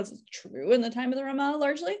 which was true in the time of the Ramah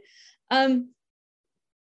largely,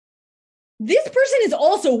 this person is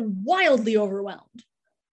also wildly overwhelmed.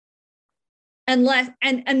 And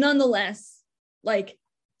nonetheless, like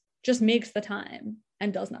just makes the time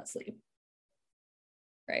and does not sleep.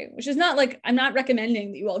 Right? Which is not like, I'm not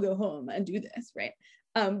recommending that you all go home and do this, right?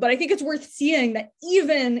 But I think it's worth seeing that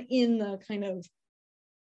even in the kind of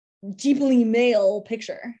deeply male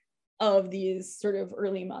picture of these sort of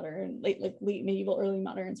early modern, late medieval, early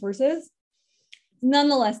modern sources,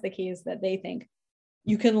 nonetheless the case that they think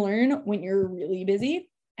you can learn when you're really busy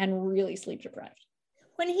and really sleep deprived.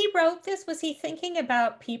 When he wrote this, was he thinking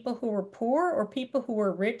about people who were poor or people who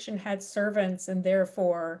were rich and had servants and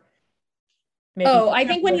therefore I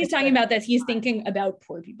think when he's talking about this, he's thinking about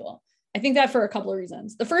poor people. I think that for a couple of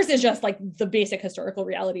reasons. The first is just like the basic historical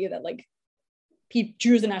reality that like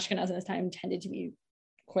Jews in Ashkenaz in this time tended to be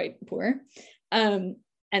quite poor.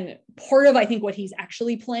 And part of, I think, what he's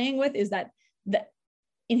actually playing with is that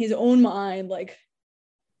in his own mind, like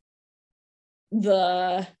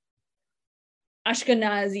the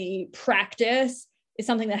Ashkenazi practice is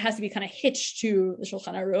something that has to be kind of hitched to the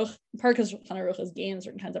Shulchan Aruch, in part because Shulchan Aruch has gained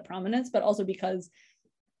certain kinds of prominence, but also because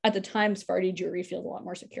at the time Sephardi Jewry feels a lot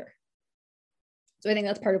more secure. So I think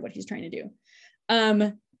that's part of what he's trying to do.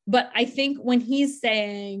 But I think when he's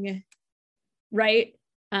saying, right,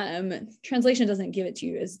 translation doesn't give it to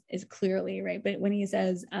you as clearly, right? But when he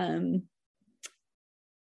says, Im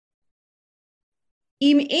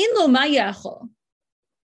ein lo ma yachol,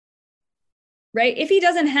 right? If he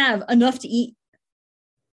doesn't have enough to eat,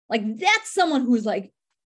 like that's someone who's like,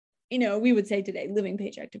 you know, we would say today, living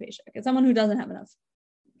paycheck to paycheck. It's someone who doesn't have enough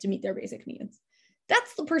to meet their basic needs.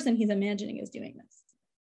 That's the person he's imagining is doing this.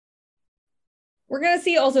 We're going to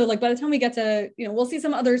see also, like, by the time we get to, you know, we'll see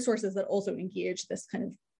some other sources that also engage this kind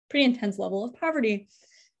of pretty intense level of poverty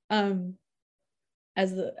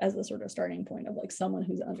as the sort of starting point of like someone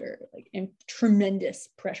who's under like tremendous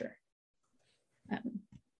pressure.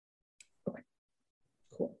 Okay,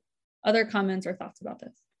 cool. Other comments or thoughts about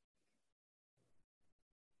this?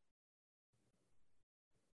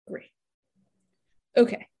 Great.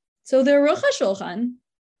 Okay, so the Aruch HaShulchan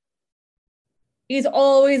is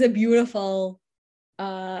always a beautiful,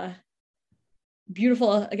 again,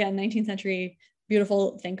 19th century,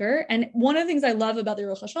 beautiful thinker. And one of the things I love about the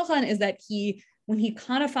Aruch HaShulchan is that when he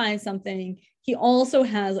codifies something, he also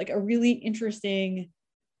has like a really interesting,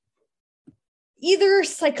 either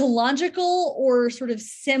psychological or sort of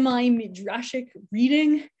semi-midrashic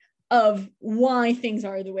reading of why things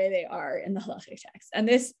are the way they are in the halachic text. And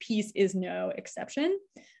this piece is no exception.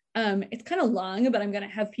 It's kind of long, but I'm gonna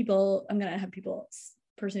have people,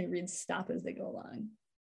 person who reads, stop as they go along.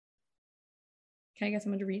 Can I get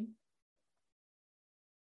someone to read?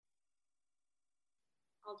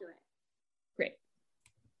 I'll do it. Great.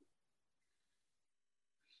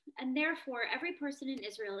 And therefore, every person in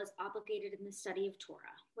Israel is obligated in the study of Torah,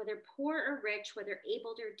 whether poor or rich, whether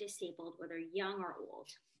able or disabled, whether young or old.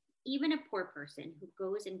 Even a poor person who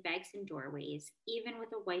goes and begs in doorways, even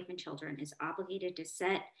with a wife and children, is obligated to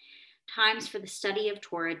set times for the study of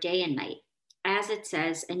Torah day and night, as it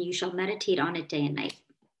says, and you shall meditate on it day and night,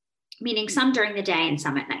 meaning some during the day and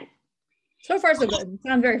some at night. So far, so good.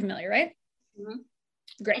 Sounds very familiar, right?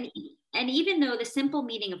 Mm-hmm. Great. And even though the simple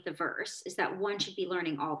meaning of the verse is that one should be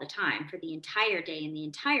learning all the time for the entire day and the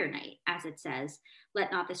entire night, as it says,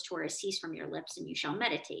 let not this Torah cease from your lips and you shall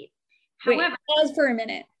meditate. However, pause for a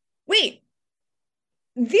minute. Wait,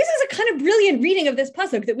 this is a kind of brilliant reading of this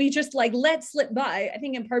pasuk that we just like let slip by. I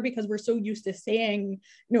think in part because we're so used to saying,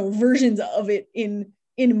 you know, versions of it in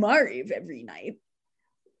Mariv every night.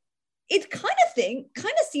 It kind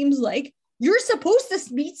of seems like you're supposed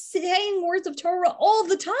to be saying words of Torah all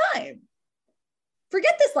the time.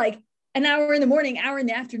 Forget this like an hour in the morning, hour in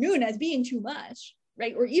the afternoon as being too much,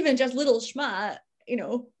 right? Or even just little shema, you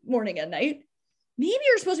know, morning and night. Maybe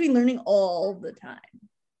you're supposed to be learning all the time.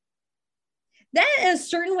 That in a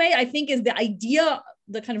certain way, I think, is the idea,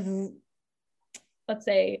 the kind of, let's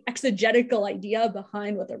say, exegetical idea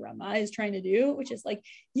behind what the Rama is trying to do, which is like,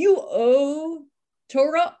 you owe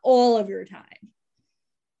Torah all of your time.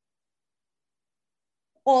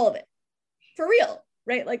 All of it. For real,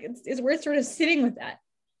 right? Like, it's worth sort of sitting with that.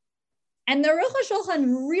 And the Aruch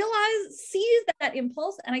HaShulchan sees that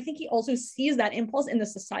impulse, and I think he also sees that impulse in the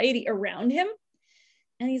society around him.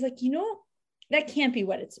 And he's like, you know, that can't be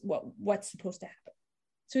what's supposed to happen.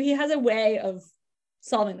 So he has a way of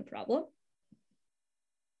solving the problem.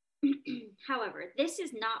 However, this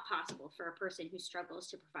is not possible for a person who struggles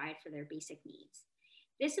to provide for their basic needs.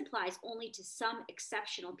 This applies only to some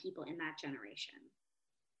exceptional people in that generation.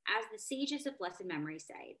 As the sages of blessed memory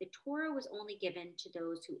say, the Torah was only given to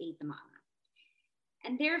those who ate the manna.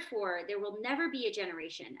 And therefore, there will never be a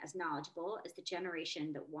generation as knowledgeable as the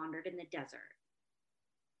generation that wandered in the desert,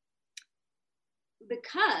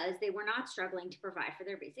 because they were not struggling to provide for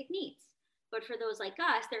their basic needs. But for those like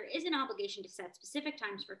us, there is an obligation to set specific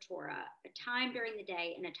times for Torah, a time during the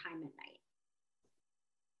day and a time at night.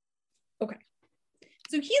 Okay.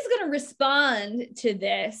 So he's going to respond to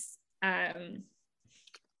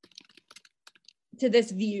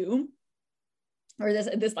this view, or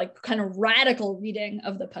this like kind of radical reading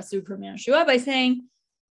of the pasuk from Yeshua by saying,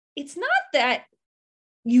 it's not that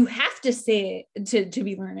you have to say to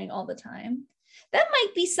be learning all the time. That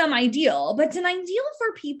might be some ideal, but it's an ideal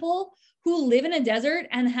for people who live in a desert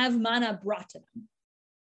and have manna brought to them.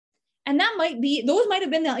 And those might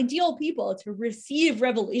have been the ideal people to receive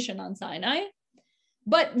revelation on Sinai,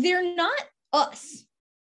 but they're not us.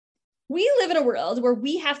 we live in a world where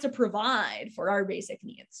we have to provide for our basic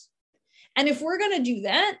needs. And if we're going to do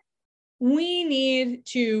that, we need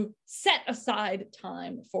to set aside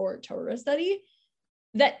time for Torah study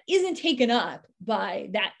that isn't taken up by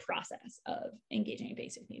that process of engaging in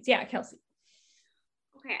basic needs. Yeah, Kelsey.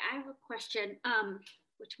 Okay, I have a question,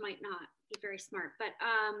 which might not be very smart, but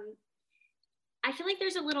I feel like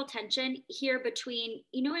there's a little tension here between,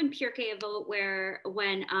 in Pirkei Avot,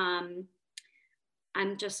 when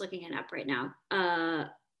I'm just looking it up right now,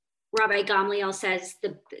 Rabbi Gamliel says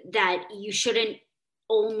that you shouldn't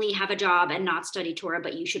only have a job and not study Torah,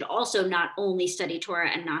 but you should also not only study Torah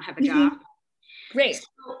and not have a job. Great.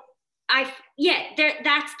 So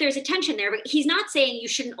there's a tension there, but he's not saying you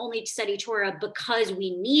shouldn't only study Torah because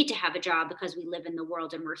we need to have a job because we live in the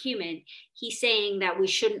world and we're human. He's saying that we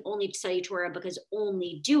shouldn't only study Torah because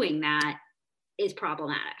only doing that is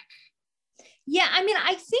problematic. Yeah, I mean,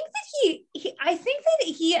 I think that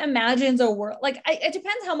he imagines a world, like, it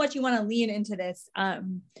depends how much you want to lean into this.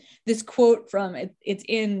 This quote from it's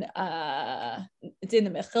in the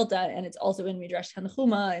Mechilta, and it's also in Midrash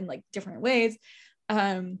Tanchuma in like different ways.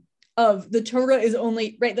 Of the Torah is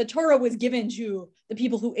only, right, the Torah was given to the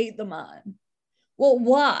people who ate the man. Well,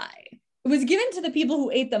 why? It was given to the people who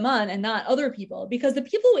ate the man and not other people, because the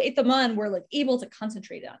people who ate the man were like able to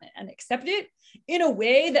concentrate on it and accept it in a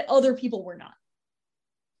way that other people were not.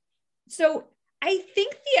 So I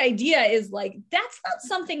think the idea is like, that's not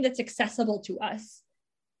something that's accessible to us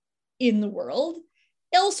in the world.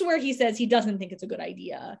 Elsewhere, he says he doesn't think it's a good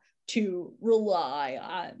idea to rely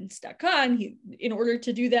on stakan in order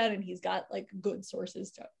to do that, and he's got like good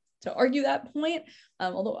sources to argue that point.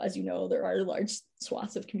 Although, as you know, there are large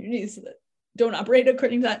swaths of communities that don't operate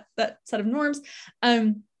according to that set of norms.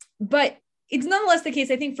 But it's nonetheless the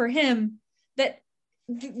case, I think, for him that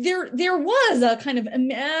there was a kind of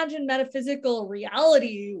imagined metaphysical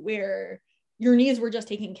reality where your needs were just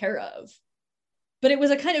taken care of, but it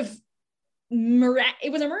was a kind of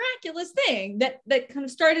it was a miraculous thing that kind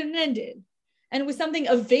of started and ended, and it was something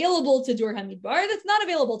available to Dor HaMidbar that's not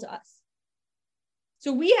available to us.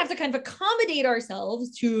 So we have to kind of accommodate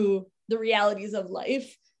ourselves to the realities of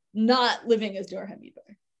life, not living as Dor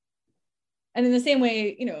HaMidbar. And in the same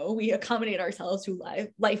way, we accommodate ourselves to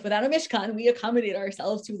life without a mishkan. We accommodate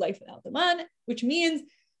ourselves to life without the man, which means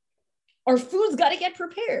our food's got to get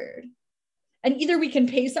prepared. And either we can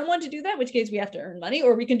pay someone to do that, in which case we have to earn money,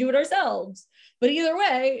 or we can do it ourselves. But either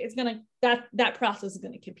way, it's gonna that process is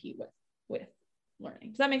gonna compete with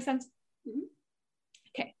learning. Does that make sense? Mm-hmm.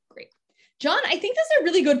 Okay, great. John, I think that's a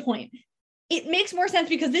really good point. It makes more sense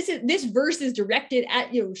because this verse is directed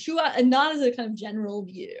at Yehoshua and not as a kind of general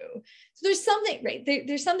view. So there's something, right?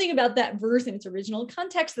 There's something about that verse in its original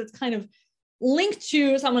context that's kind of linked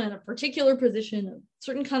to someone in a particular position, a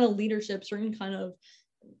certain kind of leadership, certain kind of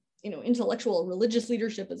intellectual, religious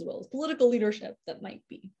leadership, as well as political leadership that might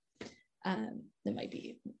be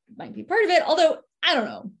part of it. Although I don't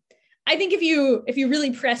know. I think if you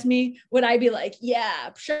really press me, would I be like, yeah,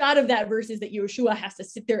 shot of that verse is that Yehoshua has to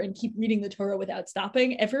sit there and keep reading the Torah without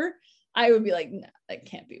stopping ever? I would be like, no, that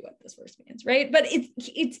can't be what this verse means, right? But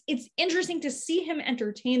it's interesting to see him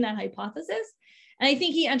entertain that hypothesis. And I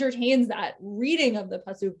think he entertains that reading of the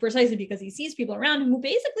pasuk precisely because he sees people around him who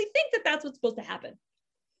basically think that that's what's supposed to happen,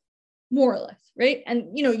 more or less, right?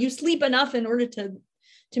 And you sleep enough in order to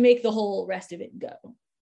make the whole rest of it go.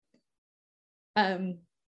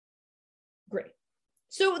 Great.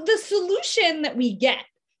 So the solution that we get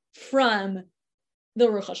from the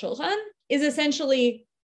Aruch HaShulchan is essentially,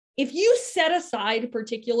 if you set aside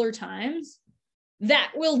particular times,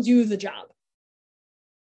 that will do the job.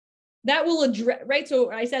 That will address, right?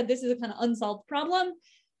 So I said this is a kind of unsolved problem.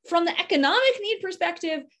 From the economic need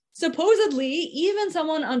perspective, supposedly, even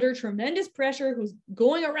someone under tremendous pressure who's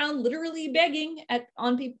going around literally begging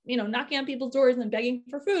on people, knocking on people's doors and begging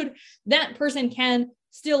for food, that person can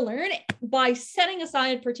still learn by setting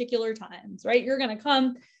aside particular times, right? You're going to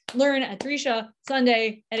come learn at Drisha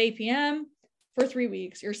Sunday at 8 p.m. for 3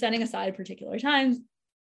 weeks. You're setting aside particular times.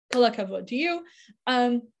 Kol hakavod to you.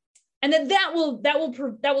 And then that will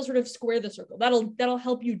sort of square the circle. That'll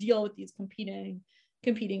help you deal with these competing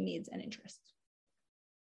needs and interests.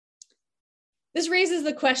 This raises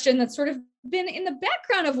the question that's sort of been in the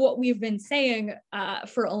background of what we've been saying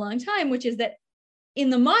for a long time, which is that in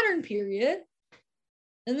the modern period,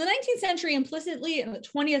 in the 19th century implicitly, and the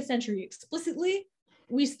 20th century explicitly,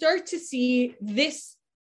 we start to see this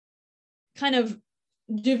kind of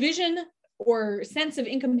division or sense of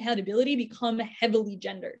incompatibility become heavily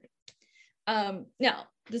gendered. Now,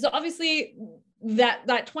 there's obviously that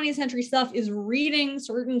 20th century stuff is reading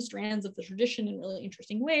certain strands of the tradition in really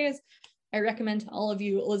interesting ways. I recommend to all of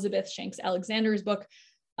you Elizabeth Shanks Alexander's book,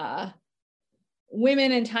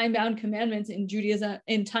 Women and Time-Bound Commandments in Judaism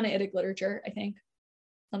in Tannaitic Literature, I think,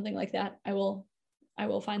 something like that. I will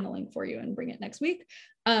find the link for you and bring it next week.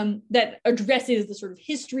 That addresses the sort of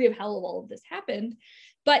history of how all of this happened.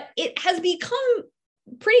 But it has become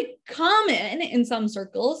pretty common in some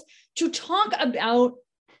circles to talk about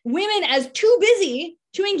women as too busy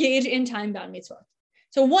to engage in time-bound mitzvot.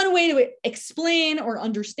 So one way to explain or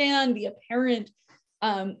understand the apparent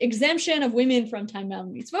exemption of women from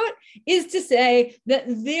time-bound mitzvot is to say that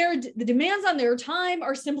the demands on their time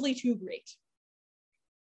are simply too great.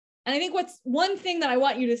 And I think what's one thing that I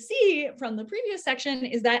want you to see from the previous section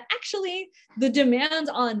is that actually the demands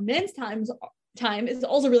on men's time is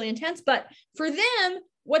also really intense, but for them,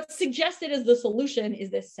 what's suggested as the solution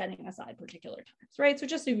is this setting aside particular times, right? So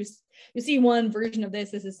just so you see one version of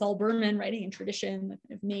this is Saul Berman writing in Tradition, the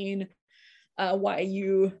kind of main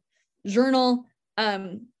YU journal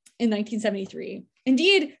in 1973.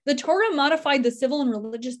 Indeed, the Torah modified the civil and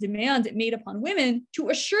religious demands it made upon women to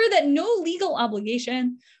assure that no legal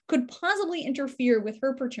obligation could possibly interfere with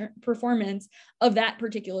her performance of that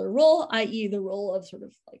particular role, i.e. the role of sort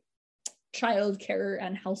of like childcare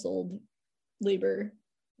and household labor,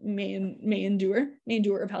 main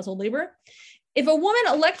doer of household labor. If a woman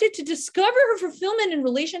elected to discover her fulfillment in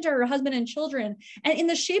relation to her husband and children and in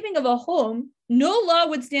the shaping of a home, no law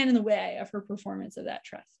would stand in the way of her performance of that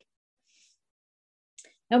trust.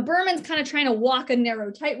 Now, Berman's kind of trying to walk a narrow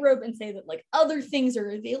tightrope and say that like other things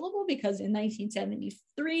are available because in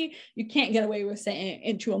 1973, you can't get away with saying,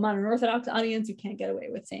 into a modern Orthodox audience, you can't get away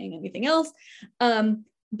with saying anything else.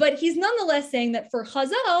 But he's nonetheless saying that for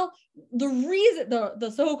Chazal, the reason, the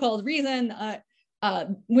so-called reason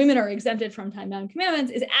women are exempted from time-bound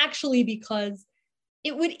commandments is actually because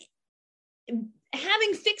it would,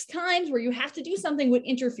 having fixed times where you have to do something would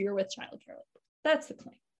interfere with childcare labor. That's the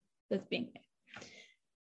claim that's being made.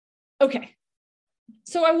 Okay,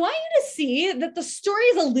 so I want you to see that the story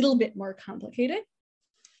is a little bit more complicated,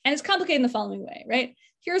 and it's complicated in the following way, right?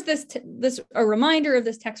 Here's a reminder of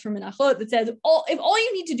this text from Menachot that says, if all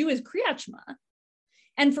you need to do is Kriyat Shema,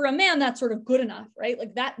 and for a man that's sort of good enough, right?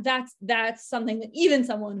 Like that's something that even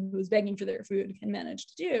someone who's begging for their food can manage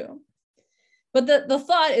to do. But the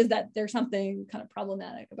thought is that there's something kind of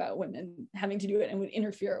problematic about women having to do it and would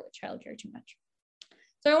interfere with childcare too much.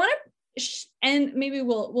 So I want to. And maybe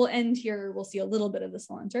we'll end here. We'll see a little bit of the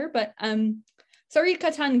salanter, but Sarit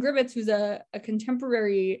Katan Gribetz, who's a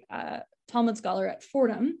contemporary Talmud scholar at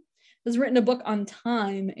Fordham, has written a book on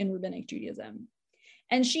time in rabbinic Judaism.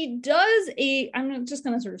 And she does I'm just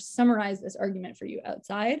going to sort of summarize this argument for you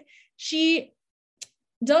outside. She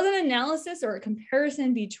does an analysis or a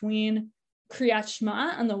comparison between Kriyat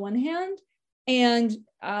Shema on the one hand and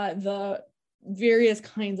the various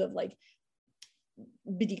kinds of like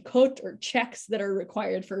bidikot or checks that are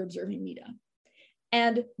required for observing Midah.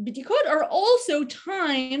 And bidikot are also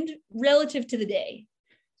timed relative to the day.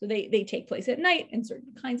 So they take place at night in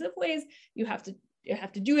certain kinds of ways. You have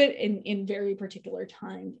to do it in very particular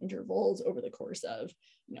timed intervals over the course of,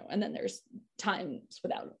 and then there's times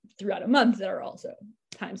throughout a month that are also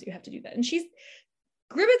times you have to do that. And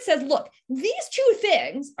Gribetz says, look, these two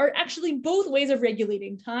things are actually both ways of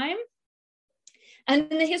regulating time.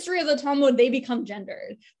 And in the history of the Talmud, they become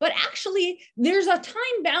gendered. But actually, there's a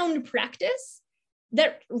time-bound practice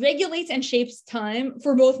that regulates and shapes time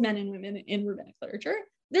for both men and women in rabbinic literature.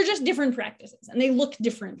 They're just different practices, and they look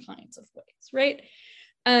different kinds of ways, right?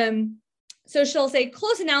 So she'll say,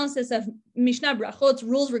 close analysis of Mishnah Brachot's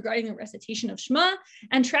rules regarding the recitation of Shema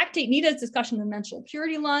and Tractate Nidah's discussion of menstrual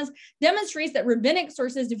purity laws demonstrates that rabbinic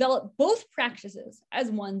sources develop both practices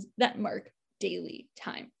as ones that mark daily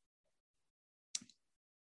time.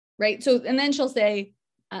 Right. So, and then she'll say,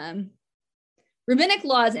 rabbinic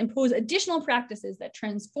laws impose additional practices that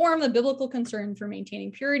transform the biblical concern for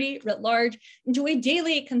maintaining purity writ large into a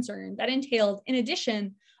daily concern that entails, in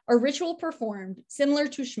addition, a ritual performed similar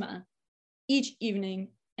to Shema each evening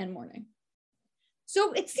and morning.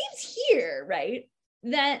 So it seems here, right,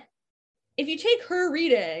 that if you take her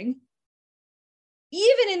reading,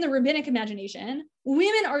 even in the rabbinic imagination,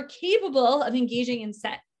 women are capable of engaging in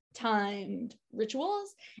set timed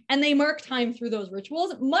rituals, and they mark time through those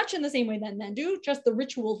rituals much in the same way that men do, just the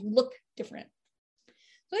rituals look different.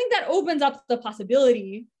 So I think that opens up the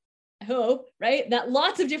possibility, I hope, right, that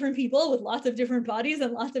lots of different people with lots of different bodies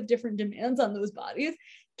and lots of different demands on those bodies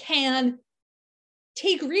can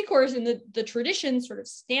take recourse in the tradition sort of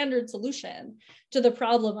standard solution to the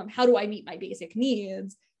problem of how do I meet my basic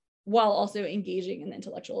needs while also engaging in the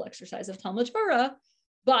intellectual exercise of Talmud Torah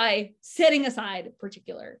by setting aside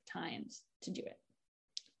particular times to do it.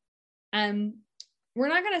 We're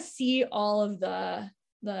not going to see all of the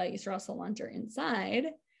Yisrael Salanter inside,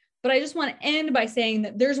 but I just want to end by saying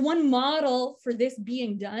that there's one model for this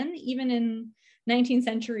being done, even in 19th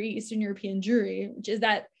century Eastern European Jewry, which is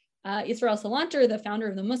that Yisrael Salanter, the founder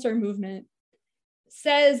of the Musar movement,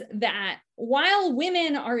 says that while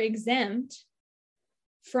women are exempt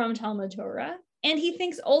from Talmud Torah, and he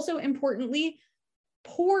thinks also importantly,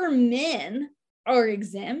 poor men are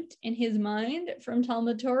exempt in his mind from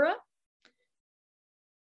Talmud Torah,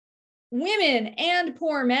 women and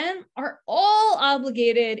poor men are all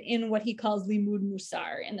obligated in what he calls limud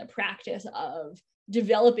musar, in the practice of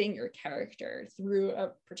developing your character through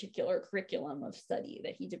a particular curriculum of study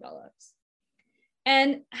that he develops.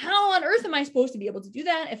 And how on earth am I supposed to be able to do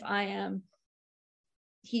that if I am,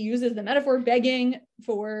 he uses the metaphor, begging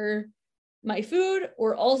for my food,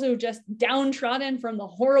 or also just downtrodden from the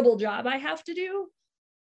horrible job I have to do?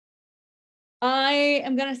 I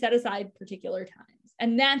am going to set aside particular times.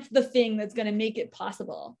 And that's the thing that's going to make it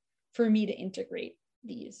possible for me to integrate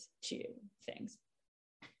these two things,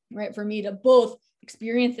 right? For me to both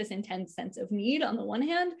experience this intense sense of need on the one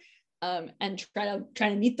hand, and try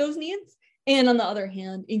to meet those needs, and on the other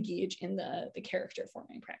hand, engage in the character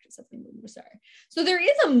forming practice of limud musar. So there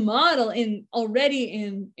is a model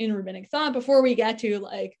already in rabbinic thought, before we get to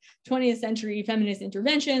like 20th century feminist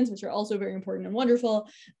interventions, which are also very important and wonderful,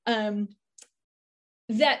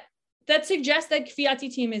 that suggests that kfiyat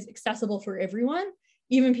zitim is accessible for everyone,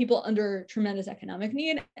 even people under tremendous economic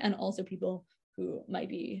need, and also people who might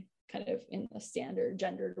be kind of in a standard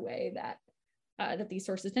gendered way that these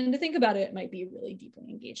sources tend to think about it, might be really deeply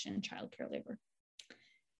engaged in childcare labor.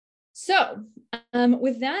 So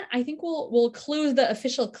with that, I think we'll close the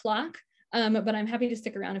official clock, but I'm happy to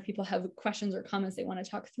stick around if people have questions or comments they want to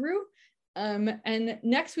talk through. And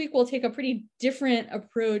next week, we'll take a pretty different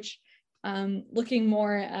approach, looking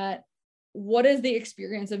more at what is the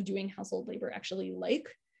experience of doing household labor actually like,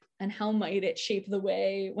 and how might it shape the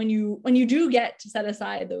way when you do get to set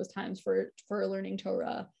aside those times for learning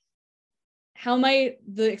Torah, how might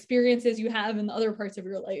the experiences you have in the other parts of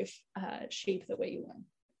your life shape the way you learn?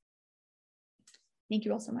 Thank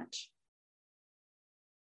you all so much.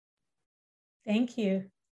 Thank you.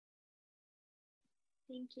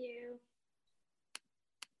 Thank you.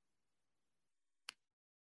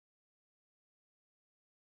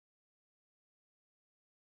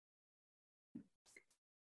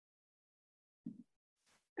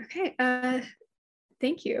 Okay,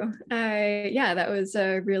 thank you. Yeah, that was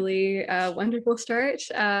a really wonderful start.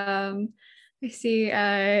 I see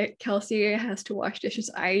Kelsey has to wash dishes.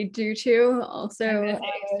 I do too. Also,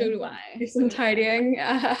 So do I. Do some tidying.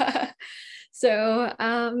 So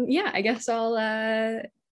yeah, I guess I'll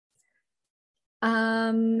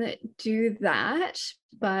do that.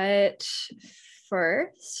 But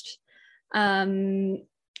first,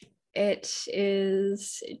 it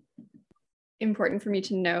is important for me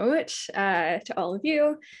to note to all of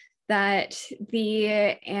you that the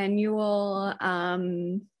annual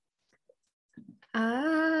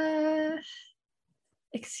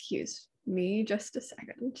excuse me just a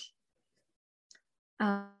second.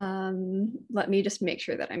 Let me just make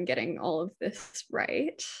sure that I'm getting all of this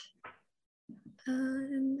right.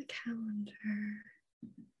 In the calendar.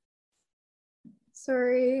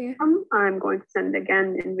 Sorry. I'm going to send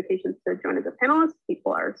again invitations to join as a panelist.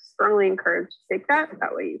 People are strongly encouraged to take that.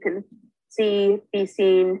 That way you can see, be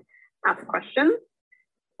seen, ask questions.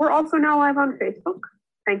 We're also now live on Facebook.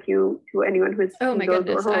 Thank you to anyone who's following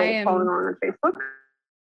along on Facebook.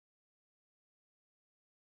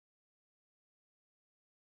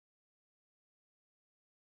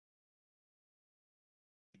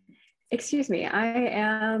 Excuse me, I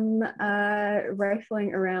am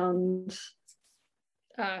rifling around.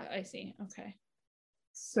 I see. Okay.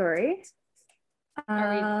 Sorry.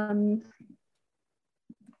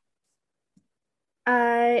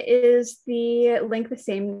 Is the link the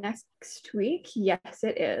same next week? Yes,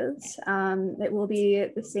 it is. It will be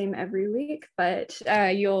the same every week, but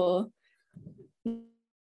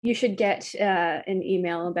you should get an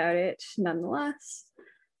email about it nonetheless.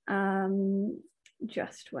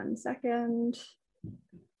 Just one second.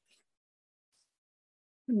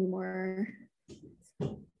 More.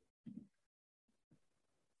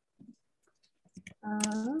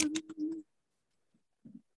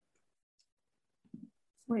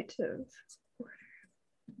 Point of order.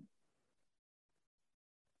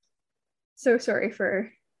 So sorry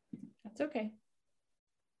for. That's okay.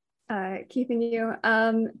 Keeping you.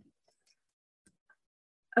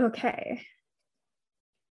 Okay.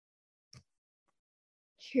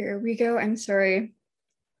 Here we go. I'm sorry.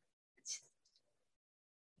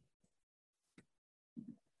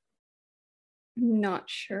 Not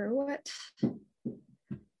sure what.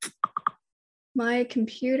 My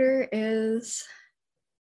computer is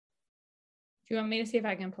Do you want me to see if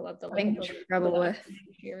I can pull up the having link? trouble with.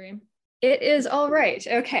 It is all right.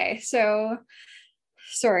 Okay, so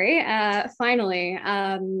sorry. Finally,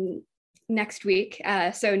 next week,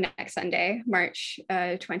 so next Sunday, March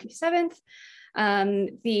 27th,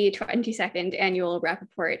 the 22nd annual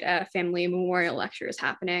Rappaport Family Memorial Lecture is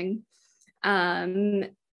happening.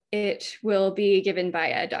 It will be given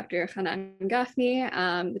by Dr. Hanan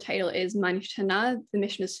Gafni. The title is Manishtana, the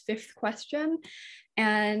Mishnah's fifth question.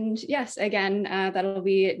 And yes, again, that'll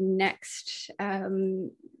be next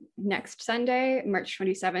Sunday, March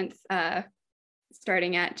 27th,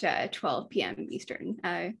 starting at 12 p.m. Eastern,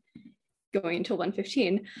 going until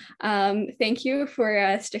 1:15. Thank you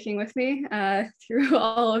for sticking with me through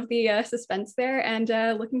all of the suspense there, and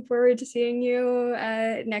looking forward to seeing you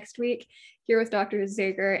next week here with Dr.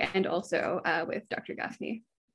 Zager and also with Dr. Gafni.